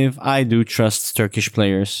perspective, I do trust Turkish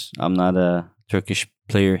players. I'm not a Turkish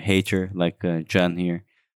player hater like Can here.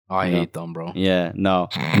 I hate them, bro. Yeah, no.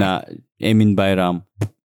 Emin Bayram,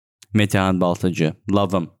 Metehan Baltacı.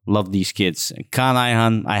 Love them. Love these kids. Kaan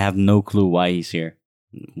Ayhan, I have no clue why he's here.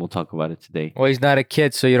 We'll talk about it today. Well, he's not a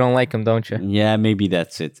kid, so you don't like him, don't you? Yeah, maybe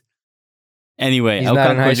that's it. Anyway,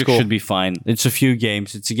 Okan Kojuk should be fine. It's a few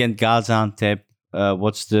games. It's against Gaziantep.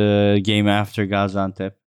 What's the game after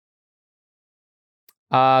Gaziantep?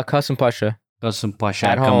 Kasımpaşa.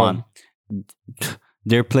 Kasımpaşa, come on.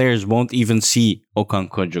 Their players won't even see Okan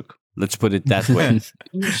Kojuk. Let's put it that way.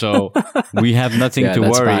 So we have nothing to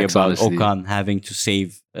worry facts, about honestly. Okan having to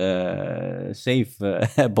save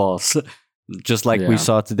balls. Just like we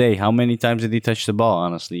saw today. How many times did he touch the ball,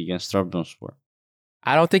 honestly, against Trabzonspor?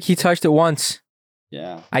 I don't think he touched it once.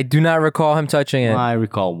 Yeah. I do not recall him touching it. I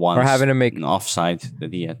recall once. Or having to make an offside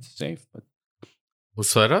that he had to save. But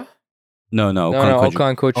Muslera? No,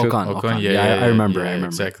 Okan Kojuk. Okan, I remember.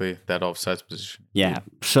 Exactly, that offside position. Yeah,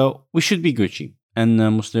 so we should be Gucci. And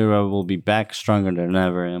Muslera will be back stronger than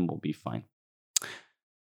ever and we'll be fine.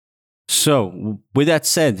 So, with that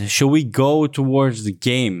said, shall we go towards the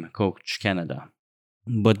game, Coach Canada?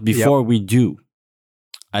 But before we do,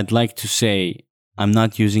 I'd like to say I'm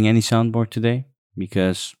not using any soundboard today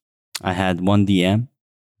because I had one DM,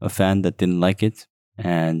 a fan that didn't like it,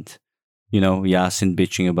 and, you know, Yasin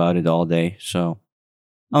bitching about it all day. So,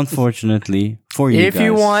 unfortunately, for you if guys,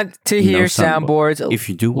 you want to hear soundboards, if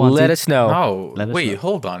you do want let us know. No, wait,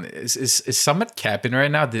 hold on. Is Samet capping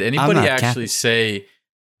right now? Did anybody actually say?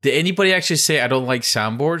 Did anybody actually say I don't like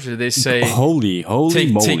soundboards? Or did they say holy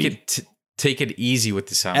moly? Take it easy with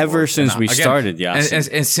the soundboard? Ever since we started,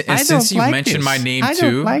 Yasin. And since you mentioned my name I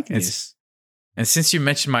too, don't like this. And since you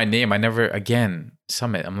mentioned my name, I never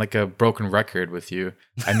Samet. I'm like a broken record with you.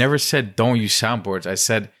 I never said don't use soundboards. I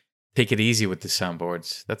said take it easy with the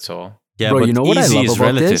soundboards. That's all. Yeah, bro, but you know what I love about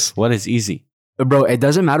relative. This? What is easy? Bro, it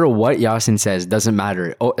doesn't matter what Yasin says. Doesn't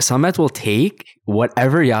matter. Samet will take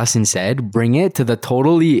whatever Yasin said, bring it to the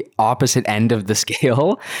totally opposite end of the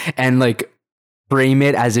scale, and like frame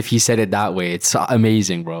it as if he said it that way. It's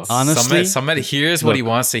amazing, bro. Honestly, Samet hears what he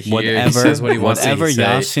wants to hear. Whatever, he says what he wants to say. Whatever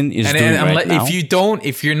Yasin is doing right now.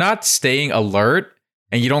 If you're not staying alert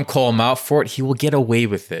and you don't call him out for it, he will get away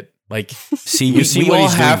with it. Like, we all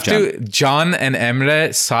have to. John and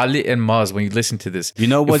Emre, Salih and Maz, when you listen to this, you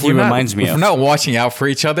know what he reminds me of. If we're not watching out for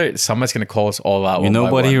each other, someone's gonna call us all out. You know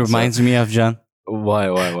what he reminds me of, John? Why?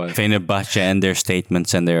 Fenerbahce and their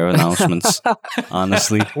statements and their announcements.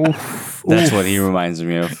 Honestly, that's what he reminds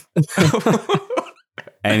me of.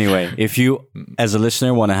 Anyway, if you, as a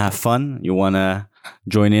listener, want to have fun, you want to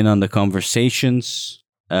join in on the conversations,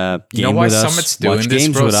 game you know why with Summit's us, doing watch this,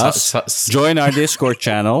 games bro? with us, join our Discord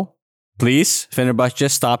channel. Please,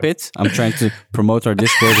 Fenerbahce, stop it. I'm trying to promote our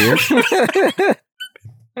Discord here.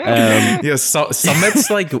 Yeah, so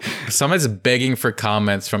Samet's begging for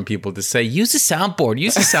comments from people to say, use the soundboard.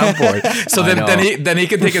 So then he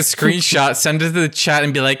can take a screenshot, send it to the chat,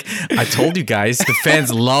 and be like, I told you guys, the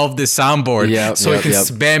fans love the soundboard. He can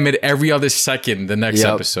spam it every other second the next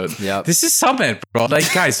episode. This is Samet, bro.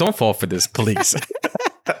 Like, guys, don't fall for this, please.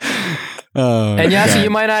 And Yasin, you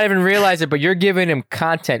might not even realize it, but you're giving him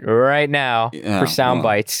content right now for sound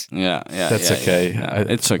bites. That's okay.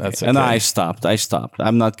 It's okay. That's And okay. I stopped.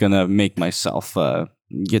 I'm not gonna make myself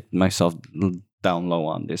get myself down low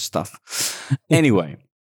on this stuff. Anyway,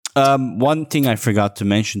 one thing I forgot to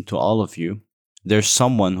mention to all of you: there's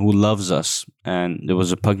someone who loves us, and there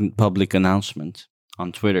was a public announcement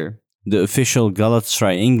on Twitter. The official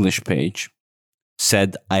Galatasaray English page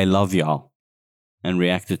said, "I love y'all," and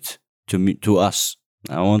reacted to us.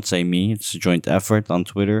 I won't say me. It's a joint effort on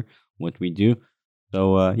Twitter, what we do.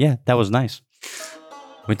 So, that was nice.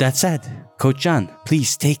 With that said, Coach John,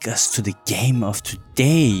 please take us to the game of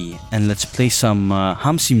today. And let's play some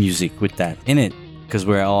Hamsi music with that in it. Because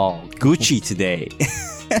we're all Gucci today.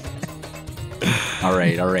 All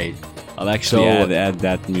right. I'll actually add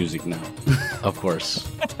that music now. Of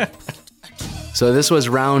course. So this was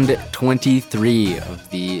round 23 of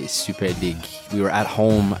the Super League. We were at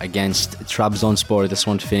home against Trabzonspor. This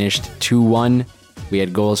one finished 2-1. We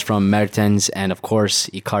had goals from Mertens and, of course,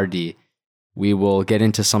 Icardi. We will get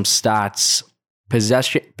into some stats.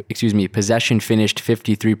 Possession finished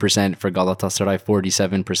 53% for Galatasaray,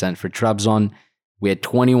 47% for Trabzon. We had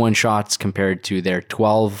 21 shots compared to their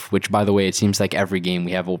 12, which, by the way, it seems like every game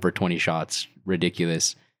we have over 20 shots.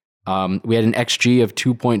 Ridiculous. We had an XG of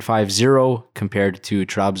 2.50 compared to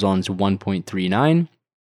Trabzon's 1.39.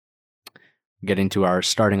 Get into our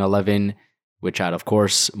starting 11, which had, of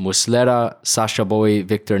course, Muslera, Sasha Boy,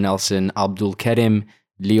 Victor Nelson, Abdul Kerim,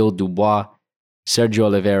 Leo Dubois, Sergio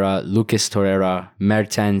Oliveira, Lucas Torreira,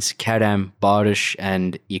 Mertens, Kerem, Barış,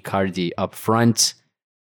 and Icardi up front.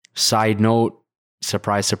 Side note,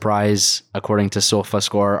 surprise, surprise, according to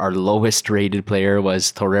SofaScore, our lowest rated player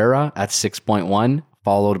was Torreira at 6.1.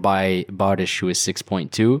 Followed by Barış, who is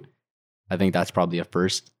 6.2. I think that's probably a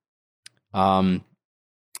first.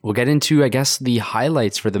 We'll get into, I guess, the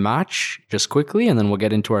highlights for the match just quickly, and then we'll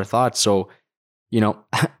get into our thoughts. So,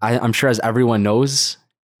 I'm sure as everyone knows,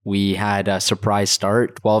 we had a surprise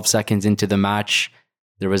start. 12 seconds into the match,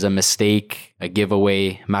 there was a mistake, a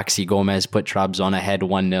giveaway. Maxi Gomez put Trabzon ahead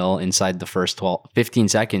 1-0 inside the first 15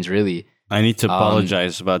 seconds, really. I need to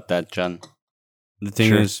apologize about that, John. The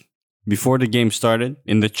thing is, before the game started,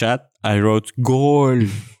 in the chat, I wrote, "Goal,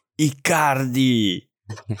 Icardi."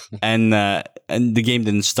 and the game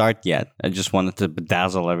didn't start yet. I just wanted to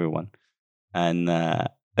bedazzle everyone. And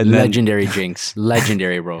legendary jinx.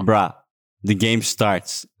 Legendary, bro. Bruh, the game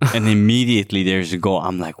starts, and immediately there's a goal.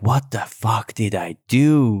 I'm like, what the fuck did I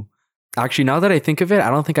do? Actually, now that I think of it, I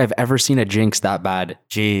don't think I've ever seen a jinx that bad.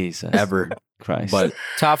 Jesus. Ever. Christ. But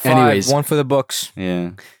top 5, anyways, one for the books.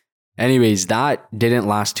 Yeah. Anyways, that didn't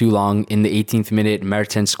last too long. In the 18th minute,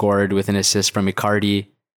 Mertens scored with an assist from Icardi.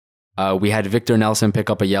 We had Victor Nelson pick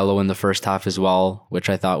up a yellow in the first half as well, which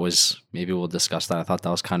I thought was, maybe we'll discuss that. I thought that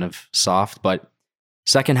was kind of soft, but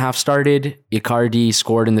second half started. Icardi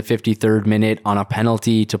scored in the 53rd minute on a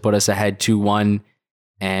penalty to put us ahead 2-1.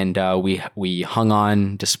 And we hung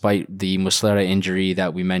on despite the Muslera injury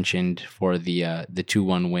that we mentioned for the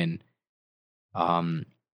 2-1 win.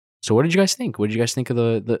 So what did you guys think? What did you guys think of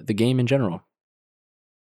the game in general?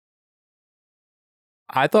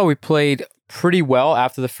 I thought we played pretty well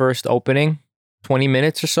after the first opening, 20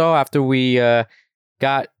 minutes or so, after we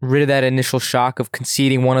got rid of that initial shock of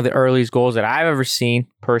conceding one of the earliest goals that I've ever seen,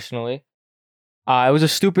 personally. It was a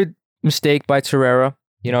stupid mistake by Torreira.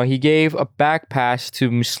 He gave a back pass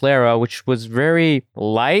to Muslera, which was very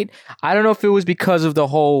light. I don't know if it was because of the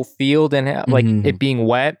whole field and it being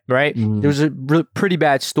wet, right? There was a pretty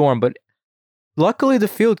bad storm, but luckily the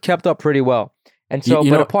field kept up pretty well. And so,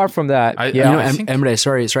 apart from that, Emre,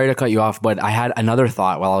 sorry to cut you off, but I had another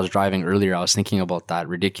thought while I was driving earlier. I was thinking about that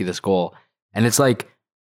ridiculous goal. And it's like,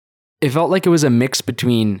 it felt like it was a mix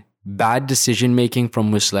between bad decision making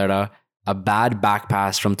from Muslera, a bad back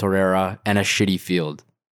pass from Torreira, and a shitty field.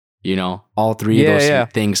 All three of those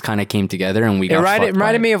things kind of came together, and we got fucked. It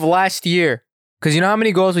reminded me of last year. Because you know how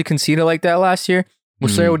many goals we conceded like that last year?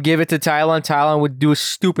 Muslera would give it to Thailand. Thailand would do a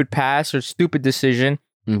stupid pass or stupid decision,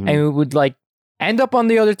 and it would end up on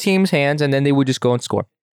the other team's hands, and then they would just go and score.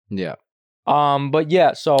 Yeah. But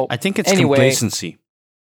yeah, so I think it's complacency.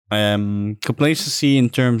 Complacency in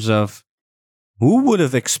terms of who would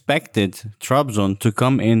have expected Trabzon to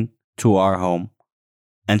come in to our home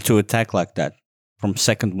and to attack like that from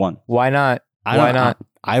second one. Why not?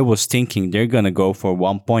 I was thinking they're going to go for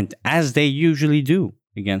 1 point, as they usually do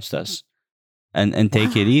against us, and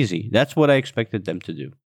take it easy. That's what I expected them to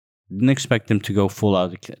do. Didn't expect them to go full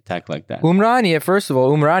out attack like that. First of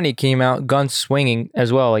all, Umrani came out guns swinging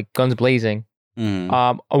as well, like guns blazing.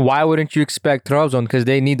 Why wouldn't you expect Trabzon? Because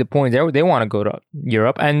they need the points. They want to go to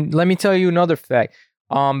Europe. And let me tell you another fact.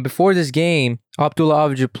 Before this game, Abdullah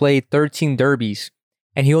Avcı played 13 derbies,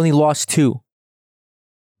 and he only lost 2.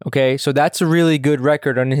 Okay, so that's a really good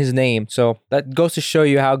record on his name. So that goes to show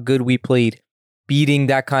you how good we played, beating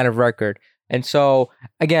that kind of record. And so,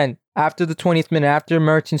 again, after the 20th minute, after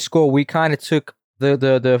Mertens scored, we kind of took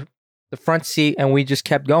the front seat and we just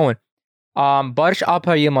kept going. Barış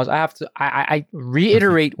Alper Yılmaz, I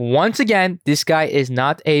reiterate once again, this guy is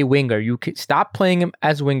not a winger. You can stop playing him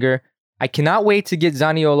as winger. I cannot wait to get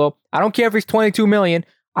Zaniolo. I don't care if he's 22 million.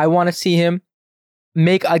 I want to see him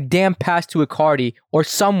make a damn pass to Icardi or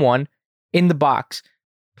someone in the box.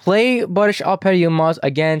 Play Barış Alper Yılmaz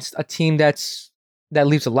against a team that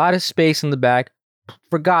leaves a lot of space in the back.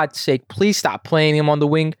 For God's sake, please stop playing him on the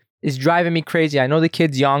wing. It's driving me crazy. I know the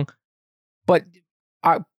kid's young, but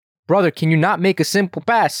brother, can you not make a simple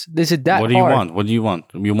pass? Is it that hard? What do you want?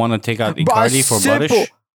 You want to take out Icardi for Barış?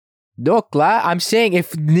 Look, I'm saying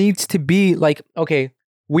if it needs to be like, okay,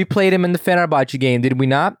 we played him in the Fenerbahçe game, did we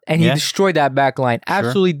not? And he destroyed that back line.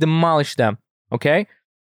 Absolutely demolished them, okay?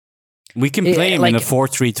 We can play him in a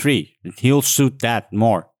 4-3-3. He'll suit that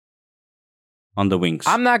more on the wings.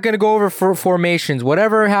 I'm not going to go over formations.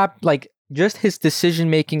 Whatever happened, like, just his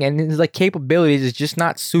decision-making and his like capabilities is just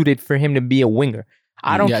not suited for him to be a winger.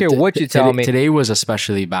 I don't care what you tell me. Today was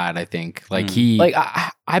especially bad, I think. Like,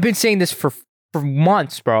 I've been saying this for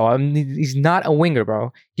months, bro. I mean, he's not a winger,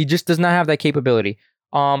 bro. He just does not have that capability.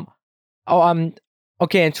 Okay, and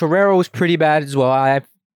Torreira was pretty bad as well.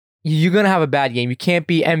 You're going to have a bad game. You can't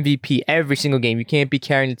be MVP every single game. You can't be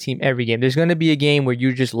carrying the team every game. There's going to be a game where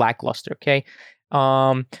you're just lackluster, okay?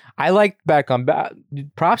 I like Berkan.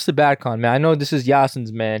 Props to Berkan, man. I know this is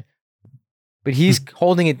Yasin's man, but he's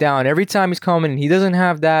holding it down. Every time he's coming, he doesn't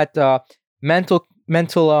have that mental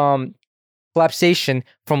collapsation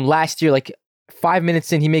from last year. Like 5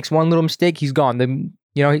 minutes in, he makes one little mistake, he's gone.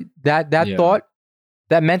 Thought,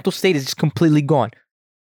 that mental state is just completely gone.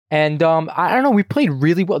 And I don't know, we played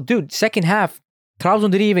really well. Dude, second half,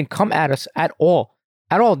 Trabzon didn't even come at us at all.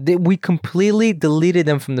 We completely deleted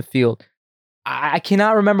them from the field. I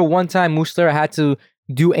cannot remember one time Muslera had to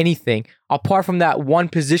do anything apart from that one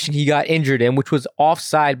position he got injured in, which was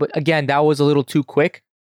offside. But again, that was a little too quick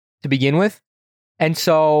to begin with. And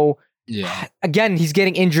so, again, he's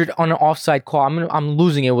getting injured on an offside call. I'm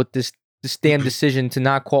losing it with this damn decision to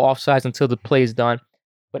not call offsides until the play is done.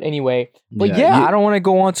 But anyway, I don't want to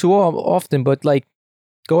go on too often, but like,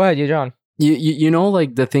 go ahead, John. You know,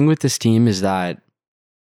 like the thing with this team is that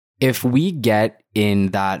if we get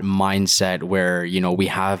in that mindset where, you know, we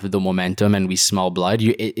have the momentum and we smell blood,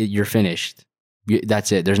 you're finished.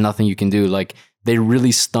 That's it. There's nothing you can do. Like, they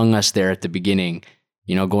really stung us there at the beginning,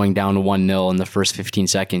 you know, going down 1-0 in the first 15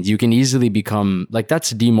 seconds. You can easily become, like,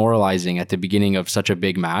 that's demoralizing at the beginning of such a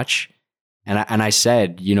big match. And I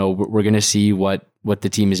said, you know, we're going to see what the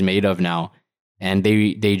team is made of now. And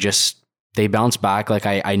they bounced back like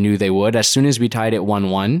I knew they would. As soon as we tied it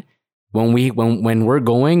 1-1, when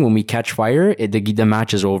we catch fire, the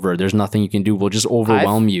match is over. There's nothing you can do. We'll just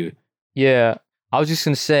overwhelm you. Yeah. I was just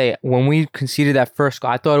going to say, when we conceded that first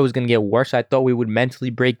goal, I thought it was going to get worse. I thought we would mentally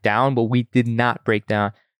break down, but we did not break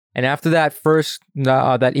down. And after that first,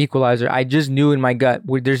 that equalizer, I just knew in my gut,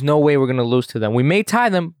 there's no way we're going to lose to them. We may tie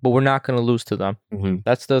them, but we're not going to lose to them. Mm-hmm.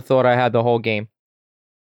 That's the thought I had the whole game.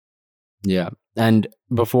 Yeah. And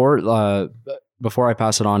before I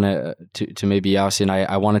pass it on to maybe Yasin,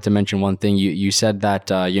 I wanted to mention one thing. You said that,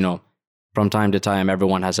 you know, from time to time,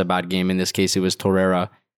 everyone has a bad game. In this case, it was Torreira.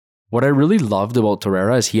 What I really loved about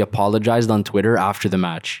Torreira is he apologized on Twitter after the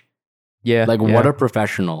match. Yeah. What a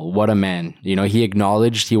professional. What a man. You know, he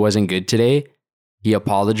acknowledged he wasn't good today. He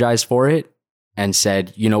apologized for it and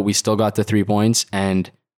said, you know, we still got the 3 points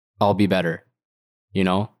and I'll be better. You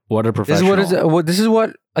know, what a professional. This is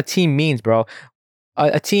what a team means, bro.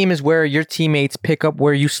 A team is where your teammates pick up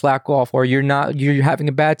where you slack off, or you're having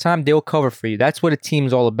a bad time, they'll cover for you. That's what a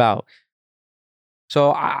team's all about.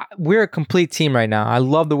 So we're a complete team right now. I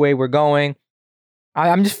love the way we're going.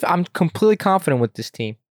 I'm completely confident with this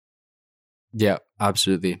team. Yeah,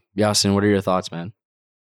 absolutely. Yasin, what are your thoughts, man?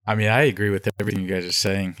 I mean, I agree with everything you guys are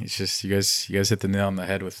saying. It's just you guys hit the nail on the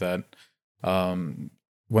head with that.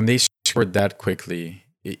 When they scored that quickly,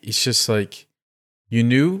 it's just like you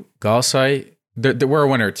knew Galatasaray. We're a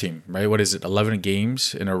winner team, right? What is it? 11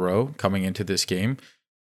 games in a row coming into this game.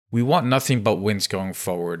 we want nothing but wins going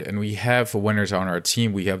forward. And we have winners on our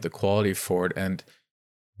team. We have the quality for it. And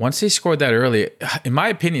once they scored that early, in my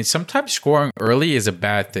opinion, sometimes scoring early is a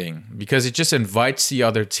bad thing because it just invites the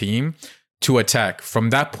other team to attack. From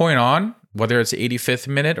that point on, whether it's the 85th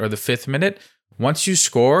minute or the 5th minute, once you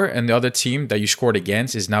score and the other team that you scored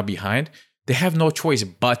against is now behind, they have no choice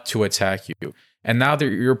but to attack you. And now that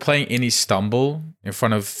you're playing in Istanbul in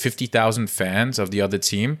front of 50,000 fans of the other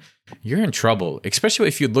team, you're in trouble. Especially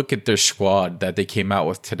if you look at their squad that they came out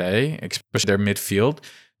with today, especially their midfield.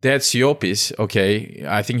 They had Siopis, okay,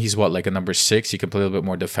 I think he's like a number 6. He can play a little bit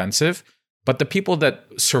more defensive. But the people that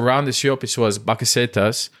surrounded Siopis was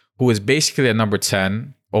Bakasetas, who is basically a number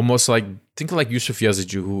 10, almost like, think like Yusuf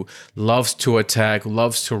Yazıcı, who loves to attack,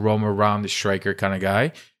 loves to roam around the striker kind of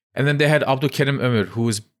guy. And then they had Abdülkerim Ömür, who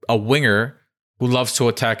is a winger who loves to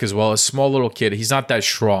attack as well. A small little kid. He's not that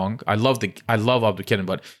strong. I love Abdülkerim,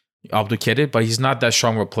 but he's not that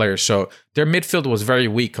strong of a player. So their midfield was very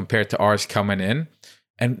weak compared to ours coming in.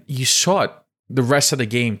 And you saw it the rest of the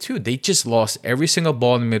game too. They just lost every single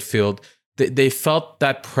ball in the midfield. They felt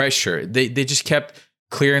that pressure. They just kept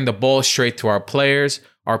clearing the ball straight to our players.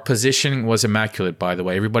 Our positioning was immaculate, by the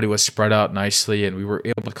way. Everybody was spread out nicely, and we were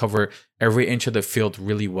able to cover every inch of the field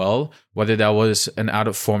really well, whether that was an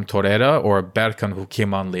out-of-form Torreira or Berkan who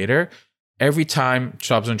came on later. Every time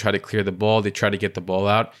Trabzon tried to clear the ball, they tried to get the ball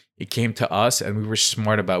out, it came to us, and we were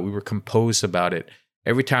smart about it. We were composed about it.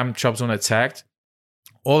 Every time Trabzon attacked,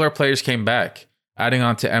 all our players came back. Adding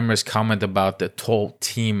on to Emre's comment about the whole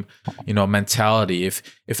team, mentality.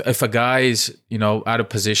 If a guy is, out of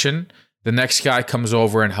position, the next guy comes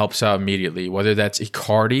over and helps out immediately, whether that's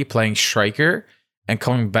Icardi playing striker and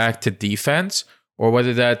coming back to defense, or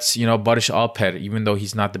whether that's, Barış Alper, even though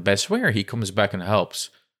he's not the best winger, he comes back and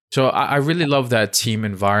helps. So I really love that team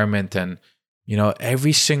environment. And,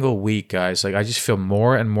 every single week, guys, like I just feel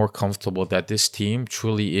more and more comfortable that this team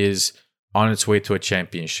truly is on its way to a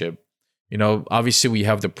championship. Obviously we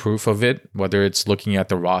have the proof of it, whether it's looking at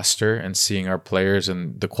the roster and seeing our players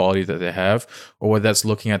and the quality that they have, or whether that's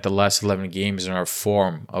looking at the last 11 games and our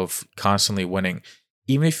form of constantly winning.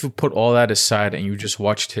 Even if you put all that aside and you just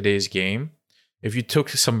watch today's game, if you took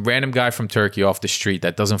some random guy from Turkey off the street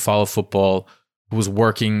that doesn't follow football, who's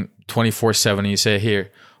working 24/7, and you say, here,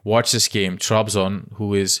 watch this game, Trabzon,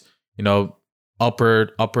 who is,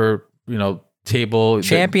 upper, table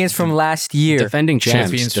champions from last year, defending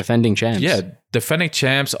champs. Yeah, defending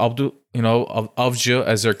champs. Avcı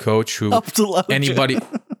as their coach. Who anybody?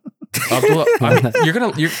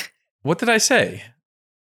 What did I say?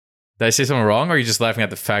 Did I say something wrong, or are you just laughing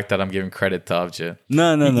at the fact that I'm giving credit to Avcı?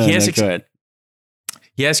 No. Go ahead.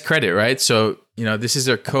 He has credit, right? So this is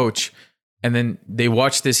their coach, and then they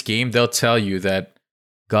watch this game. They'll tell you that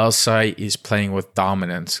Galatasaray is playing with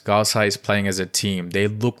dominance. Galatasaray is playing as a team. They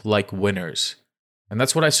look like winners. And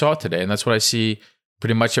that's what I saw today. And that's what I see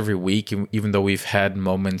pretty much every week. Even though we've had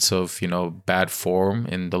moments of, bad form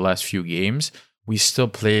in the last few games, we still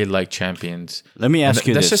play like champions. Let me ask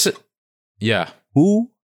you this. Yeah.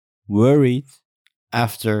 Who worried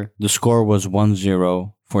after the score was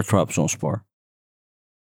 1-0 for Trabzonspor?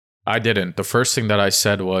 I didn't. The first thing that I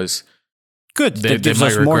said was, good. That gives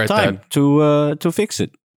us more time to fix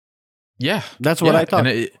it. Yeah. That's what I thought.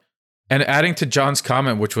 And adding to John's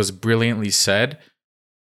comment, which was brilliantly said,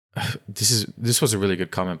 this was a really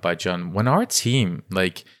good comment by John. When our team,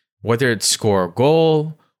 like, whether it's score a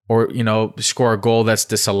goal or, score a goal that's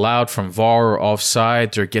disallowed from VAR or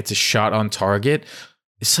offsides or gets a shot on target,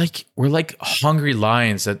 it's like we're like hungry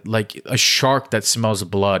lions, that like a shark that smells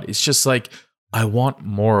blood. It's just like, I want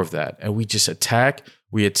more of that. And we just attack.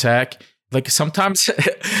 We attack. Like sometimes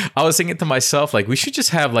I was thinking to myself, like we should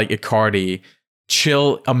just have like Icardi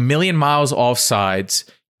chill a million miles offsides,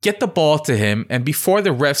 get the ball to him, and before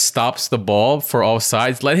the ref stops the ball for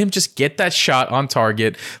offsides, let him just get that shot on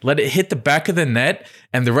target, let it hit the back of the net,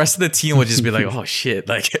 and the rest of the team will just be like, oh shit,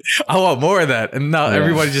 like I want more of that. And now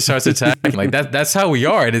everybody just starts attacking. Like that's how we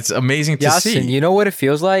are, and it's amazing to see. Yasin, you know what it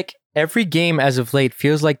feels like? Every game as of late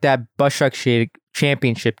feels like that Başakşehir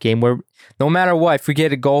championship game where no matter what, if we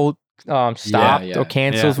get a goal stopped or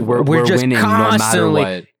canceled, we're just winning constantly, no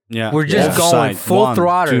matter what. Yeah, we're just going full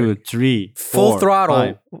throttle. 1, 2, 3, 4, full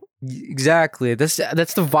throttle. 5. Exactly. That's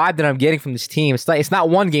the vibe that I'm getting from this team. It's not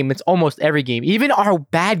one game. It's almost every game. Even our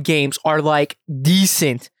bad games are like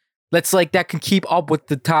decent. That can keep up with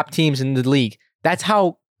the top teams in the league. That's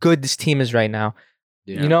how good this team is right now.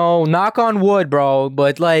 Yeah. Knock on wood, bro.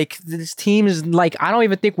 But like this team is like, I don't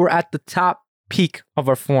even think we're at the top peak of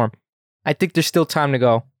our form. I think there's still time to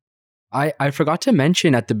go. I forgot to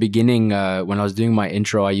mention at the beginning when I was doing my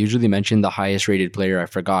intro, I usually mention the highest rated player. I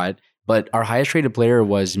forgot. but our highest rated player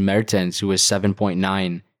was Mertens, who was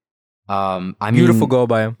 7.9. Beautiful goal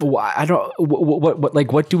by him. I don't.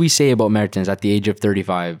 What do we say about Mertens at the age of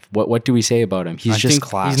 35? What do we say about him? He's I just think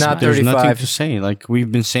class. he's not man. There's 35. nothing to say. Like,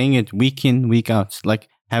 we've been saying it week in, week out. Like,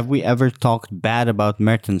 have we ever talked bad about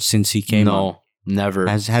Mertens since he came on? No, never.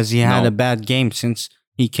 Has he had No. a bad game since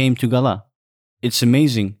he came to Gala? It's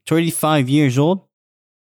amazing. 35 years old.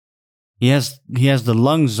 He has the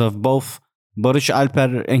lungs of both Barış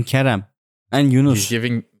Alper and Kerem and Yunus. He's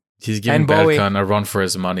giving And Bowie. Bergkan a run for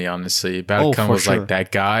his money, honestly. Bergkan for was sure. like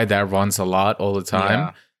that guy that runs a lot all the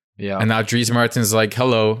time. Yeah. And now Dries Mertens like,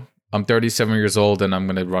 hello, I'm 37 years old and I'm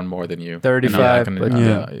going to run more than you. 35, And but-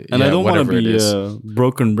 And I don't want to whatever it be is. a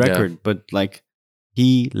broken record, but like,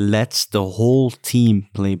 he lets the whole team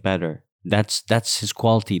play better. That's his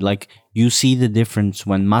quality. Like, you see the difference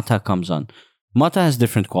when Mata comes on. Mata has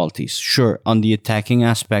different qualities. Sure, on the attacking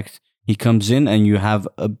aspect, he comes in and you have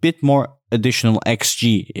a bit more additional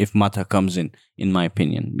XG if Mata comes in my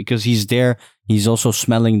opinion. Because he's there, he's also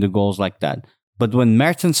smelling the goals like that. But when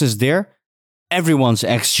Mertens is there, everyone's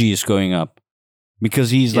XG is going up.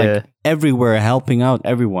 Because he's like everywhere helping out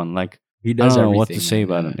everyone. Like, He I does don't know what everything, to say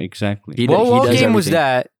man. about him. Exactly. He What does game was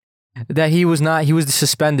everything. that he was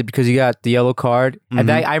suspended because he got the yellow card? And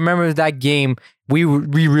Mhm. I remember that game. We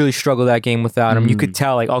really struggled that game without him. You could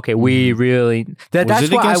tell, like, okay, we really Was that's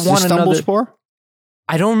it why I against want another. Istanbulspor?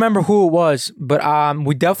 I don't remember who it was, but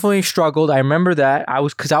we definitely struggled. I remember that I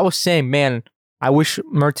was saying, man, I wish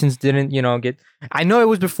Mertens didn't, get. I know it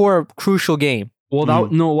was before a crucial game. Well,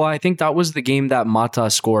 I think that was the game that Mata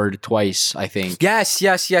scored twice, I think. Yes,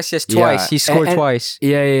 twice. Yeah, He scored and- twice.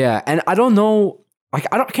 Yeah. And I don't know, like,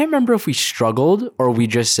 I can't remember if we struggled or we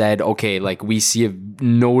just said, okay, like, we see a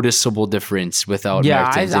noticeable difference without Yeah,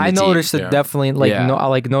 Mertens in I the team. noticed it Yeah. definitely, like, Yeah.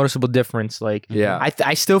 like noticeable difference. Like, Yeah.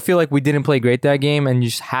 I still feel like we didn't play great that game and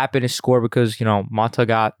just happened to score because Mata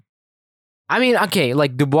got. I mean, okay,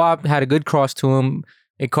 like Dubois had a good cross to him.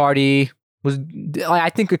 Icardi was. I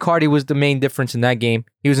think Icardi was the main difference in that game.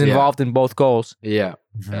 He was Yeah. involved in both goals. Yeah.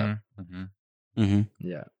 Mhm, mhm. Mm-hmm.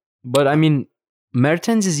 Yeah. But I mean,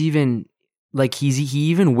 Mertens is even, like, he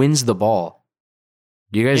even wins the ball.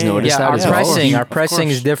 Do you guys notice Yeah, that our as well? pressing, He- our pressing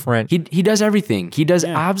is course. different. He does everything. He does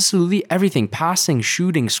Yeah. absolutely everything. Passing,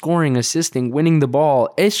 shooting, scoring, assisting, winning the ball.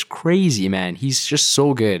 It's crazy, man. He's just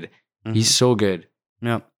so good. He's so good.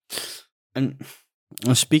 Yeah. And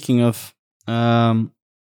speaking of,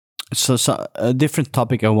 so a different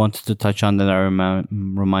topic I wanted to touch on that I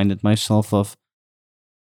reminded myself of.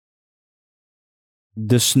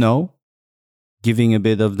 The snow, giving a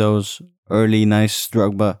bit of those early nice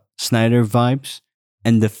Drogba Snyder vibes,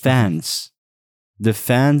 and the fans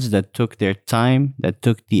that took their time, that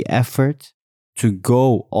took the effort to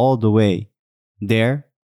go all the way there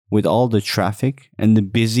with all the traffic and the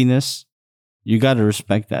busyness. You gotta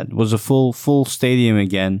respect that. It was a full stadium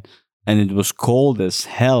again, and it was cold as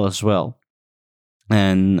hell as well.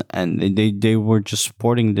 And they were just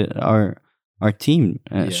supporting our team.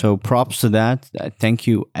 So props to that. Thank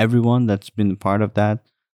you everyone that's been a part of that.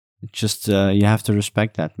 It's just you have to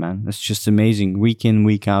respect that, man. It's just amazing. Week in,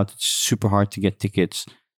 week out. It's super hard to get tickets,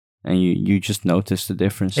 and you just notice the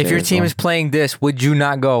difference. If there your as team well. is playing this, would you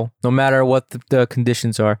not go? No matter what the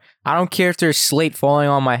conditions are. I don't care if there's slate falling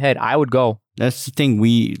on my head. I would go. That's the thing.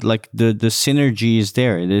 We like the synergy is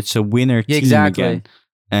there. It's a winner team exactly. again,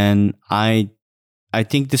 and I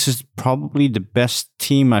think this is probably the best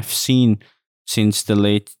team I've seen since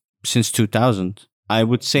 2000. I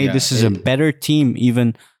would say Yeah, this is a better team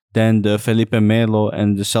even than the Felipe Melo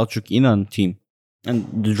and the Selçuk Inan team and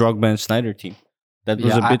the Drogba and Snyder team. That was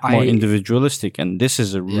Yeah, a bit more I- individualistic, and this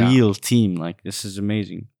is a Yeah. real team. Like, this is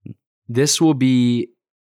amazing. This will be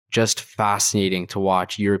just fascinating to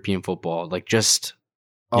watch European football. Like, just,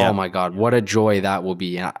 oh Yeah. my God, what a joy that will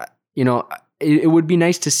be. And, it would be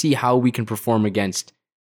nice to see how we can perform against,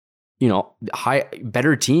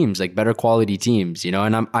 better teams, like better quality teams, and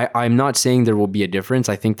I'm not saying there will be a difference.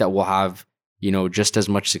 I think that we'll have, just as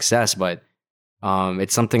much success, but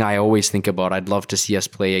it's something I always think about. I'd love to see us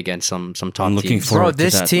play against some top I'm looking teams. forward Bro, to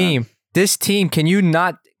this that, team, can you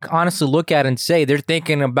not honestly look at it and say they're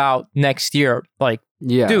thinking about next year? Like,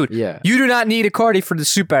 Yeah, dude, yeah. you do not need Icardi for the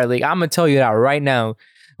Super League. I'm gonna tell you that right now.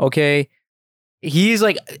 Okay, he's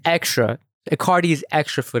like extra. Icardi is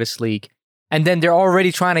extra for this league, and then they're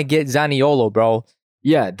already trying to get Zaniolo, bro.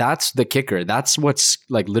 Yeah, that's the kicker. That's what's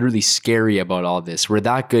like literally scary about all this. We're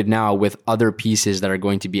that good now with other pieces that are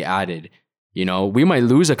going to be added. We might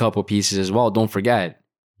lose a couple pieces as well. Don't forget.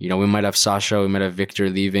 We might have Sasha, we might have Victor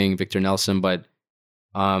leaving, Victor Nelson, but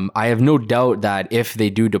I have no doubt that if they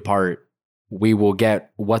do depart, we will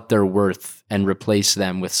get what they're worth and replace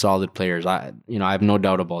them with solid players. I have no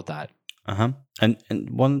doubt about that. And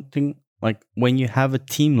one thing, like when you have a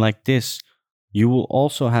team like this, you will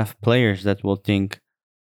also have players that will think,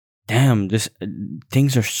 damn, this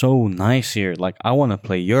things are so nice here. Like I want to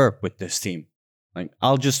play Europe with this team. Like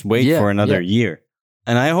I'll just wait for another year.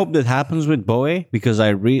 And I hope that happens with Boe, because I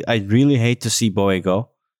really hate to see Boe go.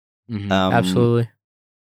 Absolutely.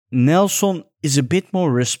 Nelson is a bit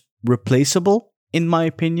more replaceable, in my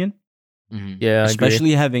opinion. Yeah,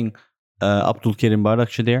 especially having Abdülkerim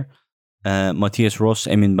Bardakçı there, Matthias Ross,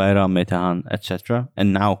 Emin Bayram, Metehan, etc.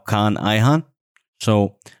 And now Kaan Ayhan.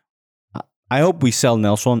 So I hope we sell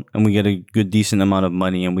Nelson and we get a decent amount of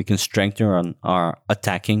money, and we can strengthen our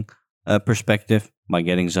attacking perspective by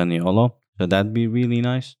getting Zaniolo. So that'd be really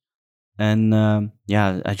nice. And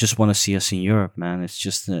I just want to see us in Europe, man. It's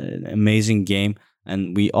just an amazing game.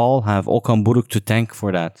 And we all have Okan Buruk to thank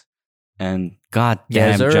for that. And God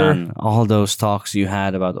damn, John, all those talks you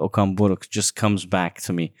had about Okan Buruk just comes back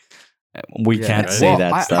to me. We can't say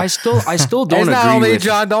that stuff. I still don't it's agree not only with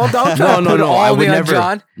John. Don't no. I would never.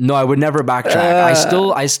 John. No, I would never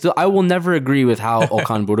backtrack. I will never agree with how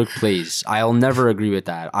Okan Buruk plays. I'll never agree with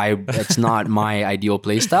that. It's not my ideal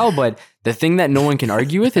play style. But the thing that no one can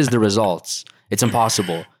argue with is the results. It's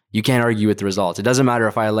impossible. You can't argue with the results. It doesn't matter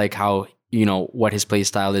if I like how what his play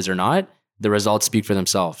style is or not. The results speak for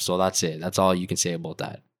themselves. So that's it. That's all you can say about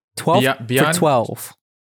that. 12 for 12.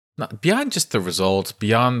 Beyond just the results,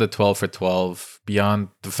 beyond the 12 for 12, beyond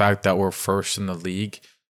the fact that we're first in the league,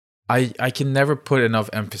 I can never put enough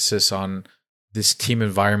emphasis on this team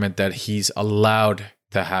environment that he's allowed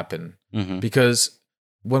to happen. Because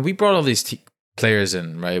when we brought all these players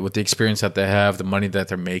in, right, with the experience that they have, the money that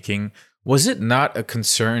they're making, was it not a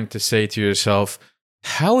concern to say to yourself,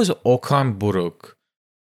 how is Okan Buruk,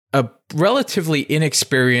 a relatively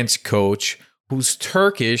inexperienced coach who's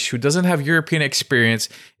Turkish, who doesn't have European experience,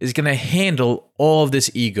 is going to handle all of this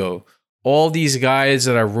ego? All these guys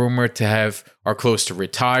that are rumored to are close to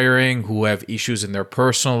retiring, who have issues in their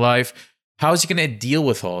personal life. How is he going to deal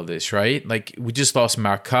with all this, right? Like, we just lost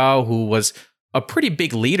Marcao, who was a pretty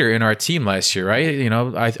big leader in our team last year, right?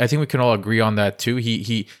 I think we can all agree on that too.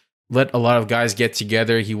 He let a lot of guys get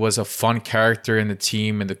together. He was a fun character in the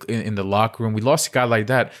team, in the locker room. We lost a guy like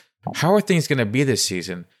that. How are things going to be this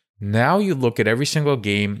season? Now you look at every single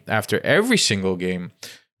game, after every single game,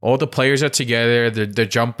 all the players are together, they're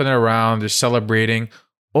jumping around, they're celebrating.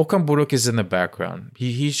 Okan Buruk is in the background.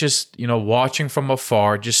 He's just, watching from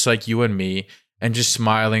afar, just like you and me, and just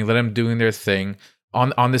smiling, let them doing their thing.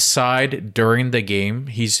 On the side during the game,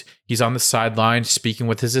 he's on the sideline speaking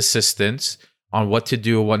with his assistants on what to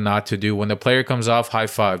do, what not to do. When the player comes off, high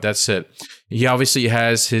five, that's it. He obviously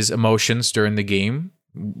has his emotions during the game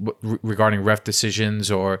regarding ref decisions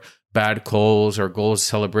or bad calls or goals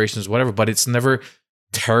celebrations, whatever, but it's never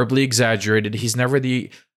terribly exaggerated. He's never the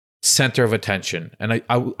center of attention. And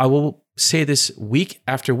I will say this week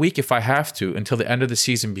after week if I have to until the end of the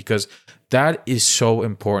season, because that is so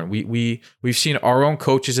important. We've seen our own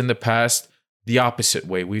coaches in the past the opposite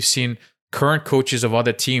way. We've seen current coaches of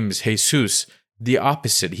other teams, Jesus, the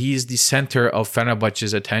opposite. He is the center of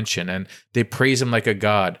Fenerbahce's attention and they praise him like a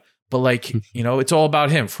god. But it's all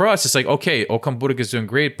about him. For us, it's like, okay, Okan Buruk is doing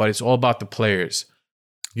great, but it's all about the players.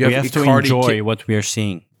 We have to enjoy what we are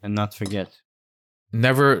seeing and not forget.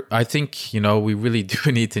 I think, we really do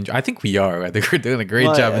need to enjoy. I think we are. I think we're doing a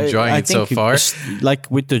great job enjoying it so far. Like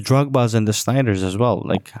with the Drogbas and the Snyders as well.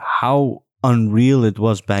 Like how unreal it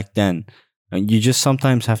was back then. And you just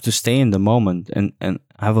sometimes have to stay in the moment and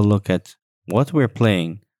have a look at what we're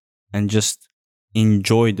playing and just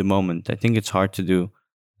enjoy the moment. I think it's hard to do.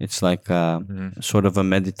 It's like sort of a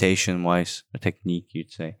meditation-wise technique,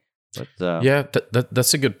 you'd say. But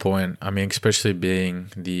that's a good point. I mean, especially being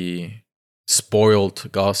the spoiled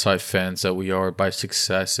Galatasaray fans that we are by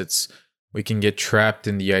success, we can get trapped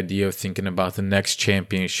in the idea of thinking about the next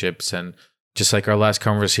championships, and just like our last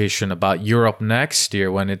conversation about Europe next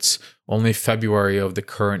year, when it's only February of the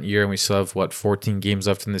current year and we still have 14 games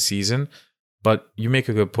left in the season. But you make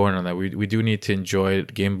a good point on that. We do need to enjoy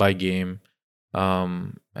it game by game.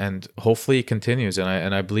 And hopefully it continues,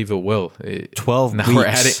 and I believe it will. 12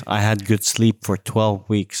 weeks. I had good sleep for 12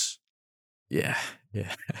 weeks. Yeah.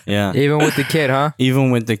 Even with the kid, huh?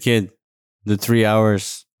 Even with the kid, the 3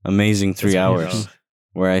 hours, amazing 3 hours,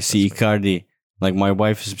 where I see Icardi. Like my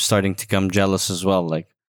wife is starting to become jealous as well. Like,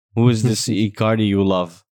 who is this Icardi you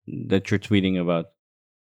love that you're tweeting about?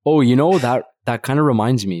 Oh, that kind of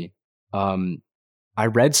reminds me. I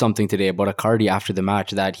read something today about Icardi after the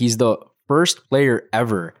match that he's the first player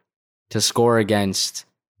ever to score against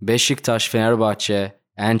Beşiktaş, Fenerbahçe,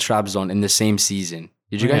 and Trabzon in the same season.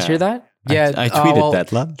 Did you guys Yeah. hear that? Yeah, I tweeted well,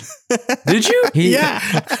 that, lad. Did you? Yeah.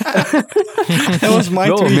 That was my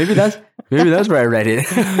No, tweet. maybe that's where I read it.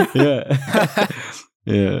 Yeah.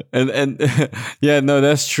 Yeah. And yeah, no,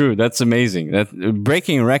 that's true. That's amazing. That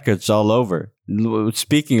breaking records all over.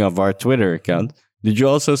 Speaking of our Twitter account, did you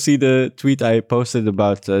also see the tweet I posted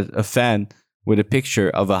about a fan with a picture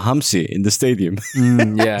of a Hamsi in the stadium?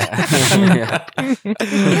 Yeah.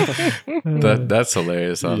 That's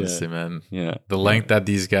hilarious, honestly, man. Yeah. The length that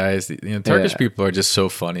these guys, Turkish people are just so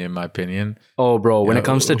funny, in my opinion. Oh, bro, when Yeah, it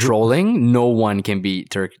comes to who- trolling, no one can beat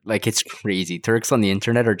Turk. Like, it's crazy. Turks on the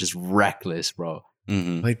internet are just reckless, bro.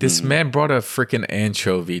 Mhm. Like this man brought a freaking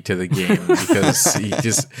anchovy to the game because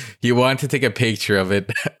he wanted to take a picture of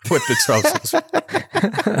it with the Trabzonspor.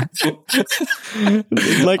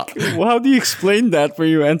 Like, how do you explain that when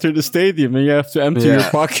you enter the stadium and you have to empty your Yeah.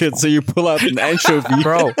 pockets and you pull out an anchovy?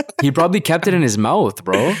 bro, He probably kept it in his mouth,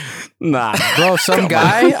 bro. Nah. bro, some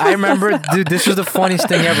guy. I remember, dude. This was the funniest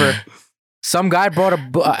thing ever. Some guy brought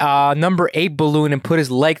a number 8 balloon and put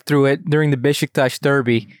his leg through it during the Beşiktaş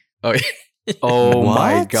derby. Oh, Oh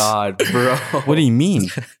my What? god, bro. What do you mean?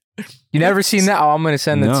 You never seen that? Oh, I'm gonna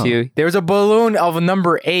send it No. to you. There was a balloon of a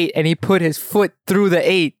number 8, and he put his foot through the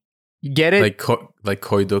 8. You get it? like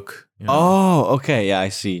koyduk. You know? Oh, okay. Yeah, I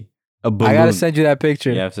see. A balloon. I gotta send you that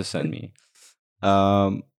picture. You have to send me.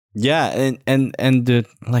 Yeah, and the,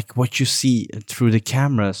 like what you see through the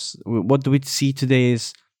cameras. What do we see today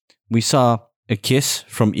is we saw a kiss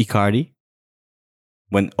from Icardi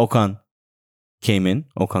when Okan came in,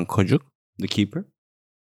 Okan Kojuk, the keeper.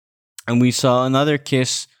 And we saw another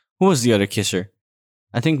kiss. Who was the other kisser?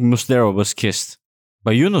 I think Muslera was kissed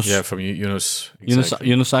by Yunus. Yeah, from Yunus. Yunus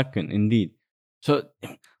Exactly. Akgün, indeed. So,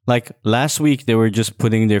 like last week, they were just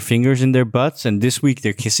putting their fingers in their butts, and this week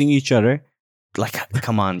they're kissing each other. Like,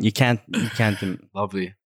 come on, you can't.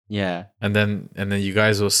 Lovely. Yeah, And then you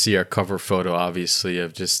guys will see our cover photo, obviously,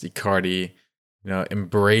 of just Icardi,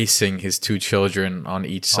 embracing his two children on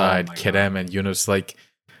each side, my Kerem and Yunus. Like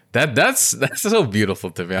that's so beautiful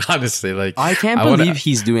to me, honestly. Like I can't I wanna- believe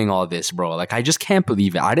he's doing all this, bro. Like, I just can't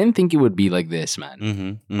believe it. I didn't think it would be like this, man.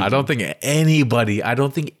 mm-hmm, I don't think anybody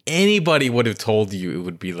would have told you it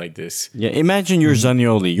would be like this. Yeah, imagine you're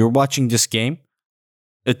Zanioli. You're watching this game,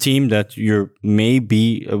 a team that you're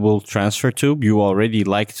maybe will transfer to. You already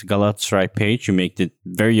liked Galatasaray page. You make it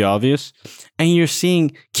very obvious, and you're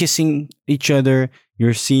seeing kissing each other.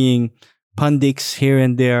 You're seeing pundits here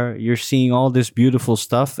and there. You're seeing all this beautiful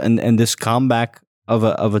stuff, and this comeback of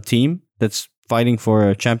a team that's fighting for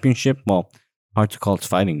a championship. Well, hard to call it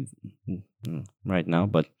fighting right now,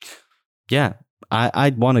 but yeah,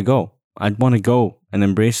 I'd want to go. I'd want to go and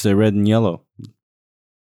embrace the red and yellow.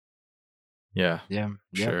 Yeah. Yeah,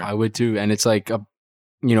 Sure. I would too. And it's like,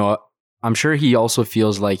 I'm sure he also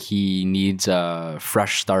feels like he needs a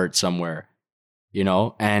fresh start somewhere,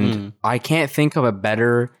 And I can't think of a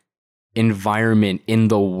better environment in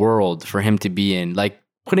the world for him to be in. Like,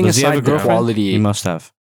 putting Does he have a aside the girlfriend? quality. He must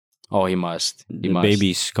have. Oh, he must. He The must.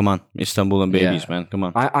 babies, come on, Istanbul and babies, Yeah. man, come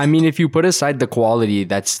on. I mean, if you put aside the quality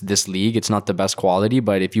that's this league, it's not the best quality.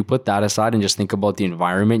 But if you put that aside and just think about the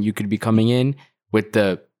environment you could be coming in with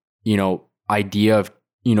the, idea of,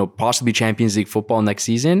 possibly Champions League football next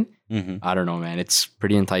season, Mm-hmm. I don't know, man. It's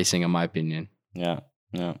pretty enticing in my opinion. Yeah.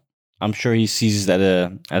 I'm sure he sees that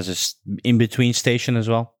as a in between station as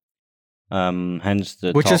well. Hence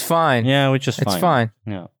the Which top. is fine. Yeah, which is fine. It's fine.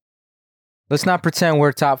 Yeah. Let's not pretend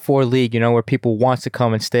we're top 4 league, where people want to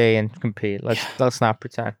come and stay and compete. Let's not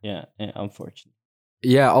pretend. Yeah. Unfortunately.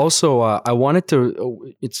 Yeah. Also, I wanted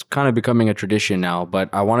to. It's kind of becoming a tradition now, but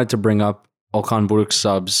I wanted to bring up Okan Buruk's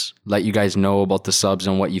subs. Let you guys know about the subs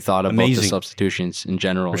and what you thought about the Amazing. substitutions in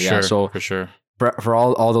general. For Yeah. sure. So for sure. for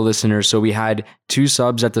all the listeners, so we had 2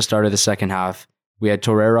 subs at the start of the second half. We had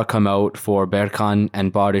Torreira come out for Berkan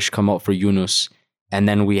and Barish come out for Yunus. And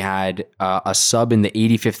then we had a sub in the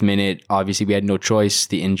 85th minute. Obviously, we had no choice.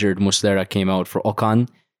 The injured Muslera came out for Okan.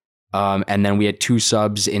 And then we had 2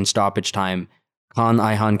 subs in stoppage time. Kaan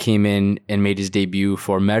Ayhan came in and made his debut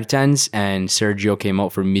for Mertens, and Sergio came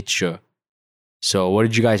out for Mitchell. So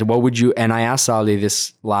what would you, and I asked Ali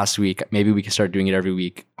this last week, maybe we can start doing it every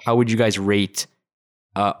week. How would you guys rate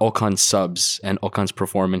Okan's subs and Okan's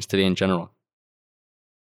performance today in general?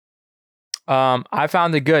 I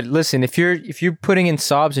found it good. Listen, if you're putting in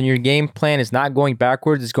subs and your game plan is not going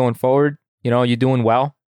backwards, it's going forward, you're doing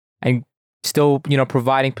well and still,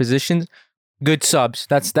 providing positions, good subs.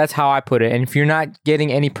 That's how I put it. And if you're not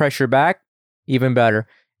getting any pressure back, even better.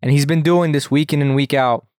 And he's been doing this week in and week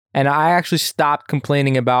out. And I actually stopped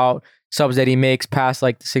complaining about subs that he makes past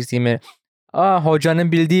like the 60 minute.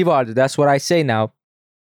 Hocanın bildiği vardı. That's what I say now.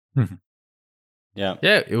 Yeah.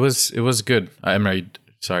 Yeah, it was good.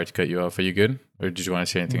 Sorry to cut you off. Are you good? Or did you want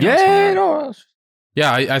to say anything else? Yeah, no.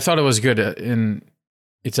 Yeah, I thought it was good. And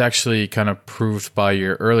it's actually kind of proved by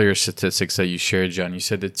your earlier statistics that you shared, John. You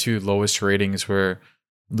said the two lowest ratings were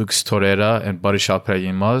Lux Torreira and Barış Alper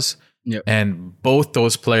Yılmaz. Yep. And both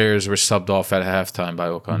those players were subbed off at halftime by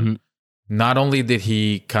Okan. Mm-hmm. Not only did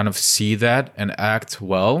he kind of see that and act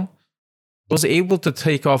well, was able to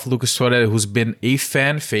take off Lucas Torreira, who's been a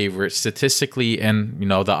fan favorite statistically and,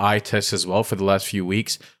 the eye test as well for the last few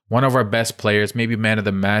weeks. One of our best players, maybe man of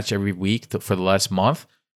the match every week for the last month.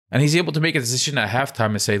 And he's able to make a decision at halftime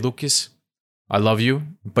and say, Lucas, I love you,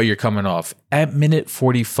 but you're coming off. At minute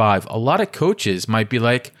 45, a lot of coaches might be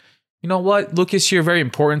like, you know what, Lucas, you're very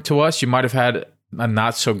important to us. You might have had a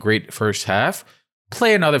not so great first half.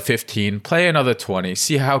 Play another 15, play another 20,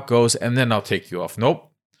 see how it goes, and then I'll take you off.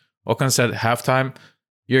 Nope. Okan said, halftime,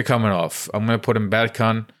 you're coming off. I'm going to put in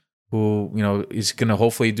Berkan, who, is going to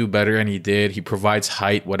hopefully do better, and he did. He provides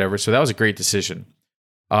height, whatever. So that was a great decision.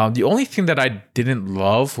 The only thing that I didn't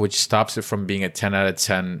love, which stops it from being a 10 out of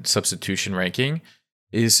 10 substitution ranking,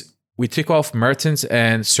 is we took off Mertens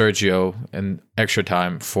and Sergio in extra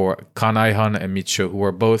time for Kaan Ayhan and Mitcho, who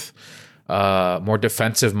are both more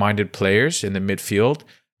defensive-minded players in the midfield.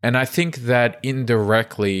 And I think that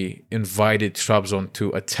indirectly invited Trabzon to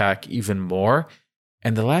attack even more.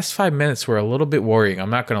 And the last 5 minutes were a little bit worrying. I'm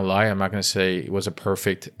not going to lie. I'm not going to say it was a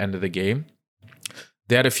perfect end of the game.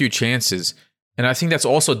 They had a few chances. And I think that's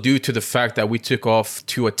also due to the fact that we took off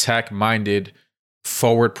two attack-minded,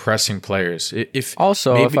 forward-pressing players. If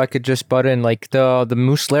I could just butt in, like the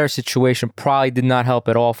Muslera situation probably did not help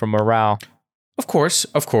at all for morale. Of course,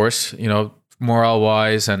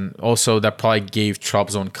 morale-wise, and also that probably gave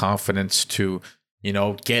Trabzon confidence to,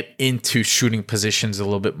 get into shooting positions a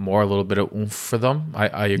little bit more, a little bit of oomph for them.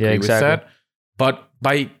 I agree with that. But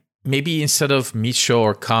by maybe instead of Mitcho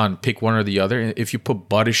or Kaan, pick one or the other. If you put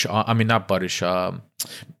Rashica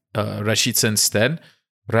instead,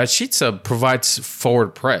 Rashica provides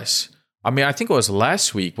forward press. I think it was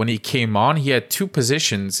last week when he came on, he had two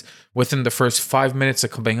positions within the first 5 minutes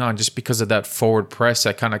of coming on just because of that forward press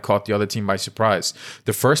that kind of caught the other team by surprise.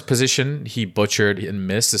 The first position he butchered and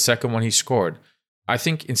missed. The second one he scored. I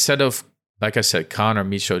think instead of, like I said, Kaan or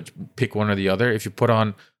Mitcho, pick one or the other. If you put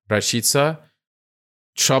on Rashica,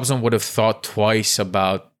 Trabzon would have thought twice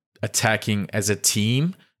about attacking as a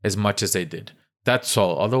team as much as they did. That's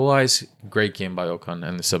all. Otherwise, great game by Okan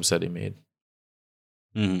and the subs that he made.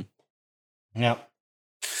 Mm-hmm. Yeah.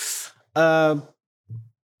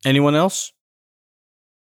 Anyone else?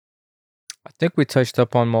 I think we touched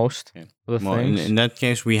up on most of the things. In that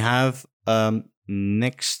case, we have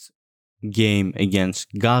next game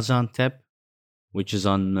against Gaziantep, which is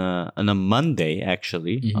on a Monday,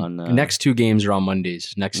 actually. Mm-hmm. On next two games are on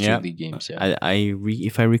Mondays. Next two league games. Yeah.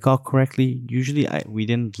 If I recall correctly, usually we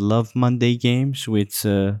didn't love Monday games with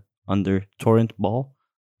under torrent ball.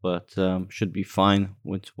 But should be fine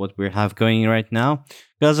with what we have going right now.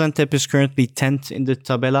 Gaziantep is currently 10th in the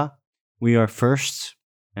tabela. We are first,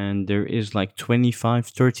 and there is like 25,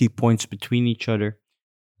 30 points between each other.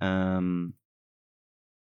 What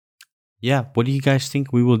do you guys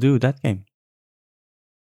think we will do that game?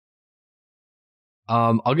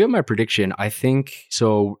 I'll give my prediction. I think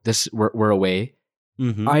so. We're away.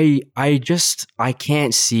 Mm-hmm. I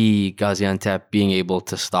can't see Gaziantep being able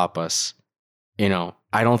to stop us.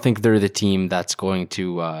 I don't think they're the team that's going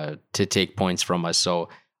to take points from us. So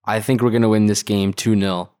I think we're going to win this game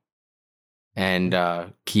 2-0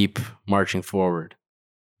 and keep marching forward.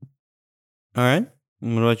 All right.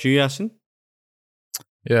 What about you, Yasin?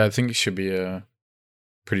 Yeah, I think it should be a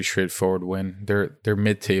pretty straightforward win. They're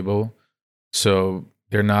mid-table, so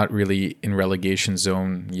they're not really in relegation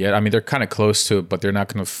zone yet. They're kind of close to it, but they're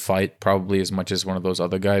not going to fight probably as much as one of those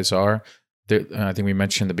other guys are. I think we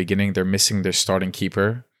mentioned in the beginning, they're missing their starting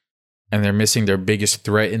keeper, and they're missing their biggest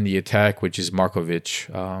threat in the attack, which is Markovic.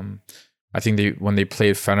 I think when they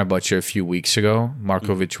played Fenerbahce a few weeks ago,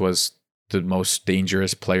 Markovic was the most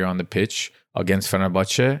dangerous player on the pitch against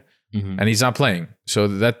Fenerbahce, and he's not playing. So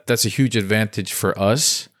that's a huge advantage for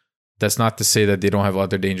us. That's not to say that they don't have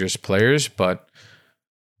other dangerous players, but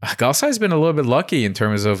Galatasaray has been a little bit lucky in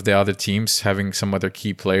terms of the other teams having some other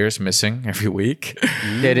key players missing every week.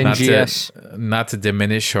 Not to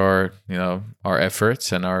diminish our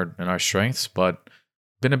efforts and our strengths, but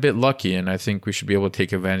been a bit lucky, and I think we should be able to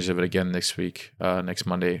take advantage of it again next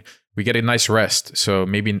Monday. We get a nice rest, so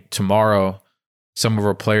maybe tomorrow some of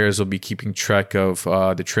our players will be keeping track of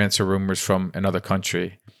the transfer rumors from another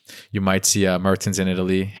country. You might see Mertens in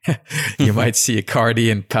Italy. You might see Icardi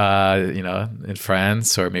in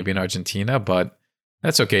France or maybe in Argentina. But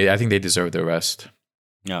That's okay. I think they deserve the rest.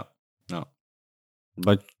 No.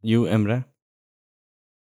 But you, Emre?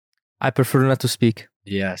 I prefer not to speak.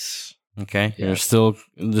 Yes. Okay. Yeah. You're still,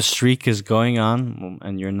 the streak is going on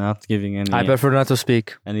and you're not giving I prefer not to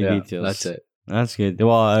speak. any Yeah, details. that's it. That's good.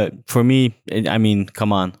 Well, for me, I mean,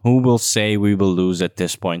 come on. Who will say we will lose at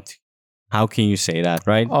this point? How can you say that,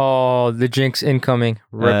 right? Oh, the jinx incoming.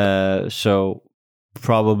 Rip. So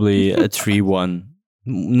probably a 3-1.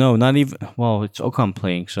 No, not even. Well, it's Okan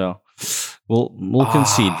playing, so we'll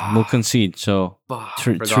concede. We'll concede. So Forgot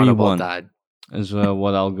 3-1 about that. is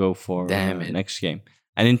what I'll go for. Damn it. Next game.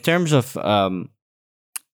 And in terms of a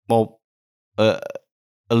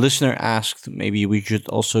listener asked maybe we should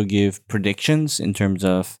also give predictions in terms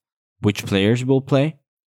of which players will play.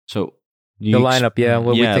 So The lineup, yeah.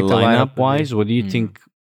 What we think the lineup wise, what do you think?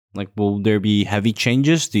 Like, will there be heavy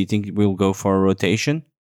changes? Do you think we'll go for a rotation?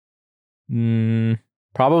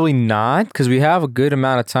 Probably not, because we have a good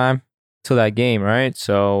amount of time till that game, right?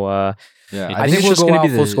 So Yeah, I think we'll go out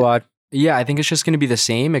full squad. Yeah, I think it's just going to be the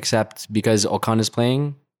same, except because Okan is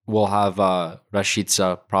playing, we'll have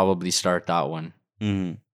Rashica probably start that one.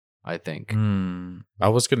 Mm-hmm. I think. I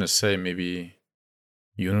was gonna say maybe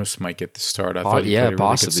Yunus might get the start. I Oh, thought he yeah, played a really good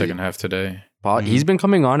possibly. second half today. He's been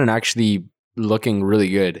coming on and actually looking really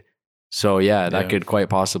good. So yeah, that Yeah. could quite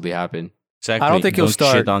possibly happen. Exactly. I don't think he'll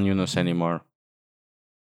start. Shit on Yunus anymore.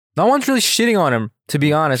 No one's really shitting on him, to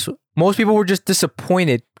be honest. Most people were just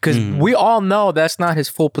disappointed because we all know that's not his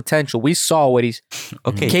full potential. We saw what he's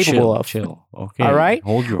Okay, capable of. Chill. Okay. All right?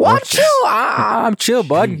 Hold your Well, I'm horses. chill. I'm chill,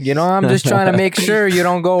 bud. You know, I'm just trying to make sure you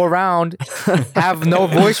don't go around, have no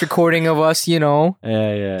voice recording of us,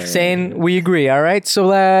 Yeah. saying we agree. All right?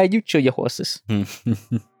 So you chill your horses.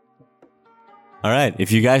 All right.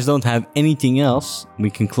 If you guys don't have anything else, we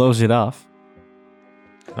can close it off.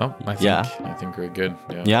 No, I think we're good.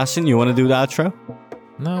 Yeah. Yasin, you want to do the outro?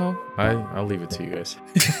 No, I'll leave it to you guys.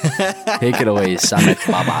 Take it away, Samet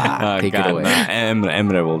Baba. Take it away.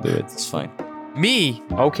 Emre will do it. It's fine. Me?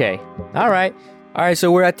 Okay. All right. So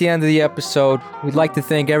we're at the end of the episode. We'd like to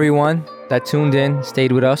thank everyone that tuned in,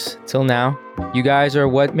 stayed with us till now. You guys are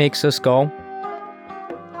what makes us go.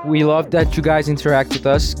 We love that you guys interact with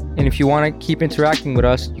us. And if you want to keep interacting with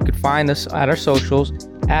us, you could find us at our socials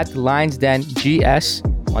at Lions Den GS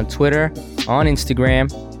on Twitter, on Instagram.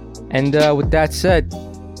 And with that said,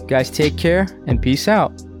 guys, take care and peace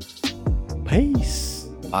out. Peace.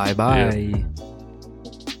 Bye-bye.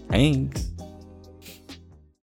 Thanks.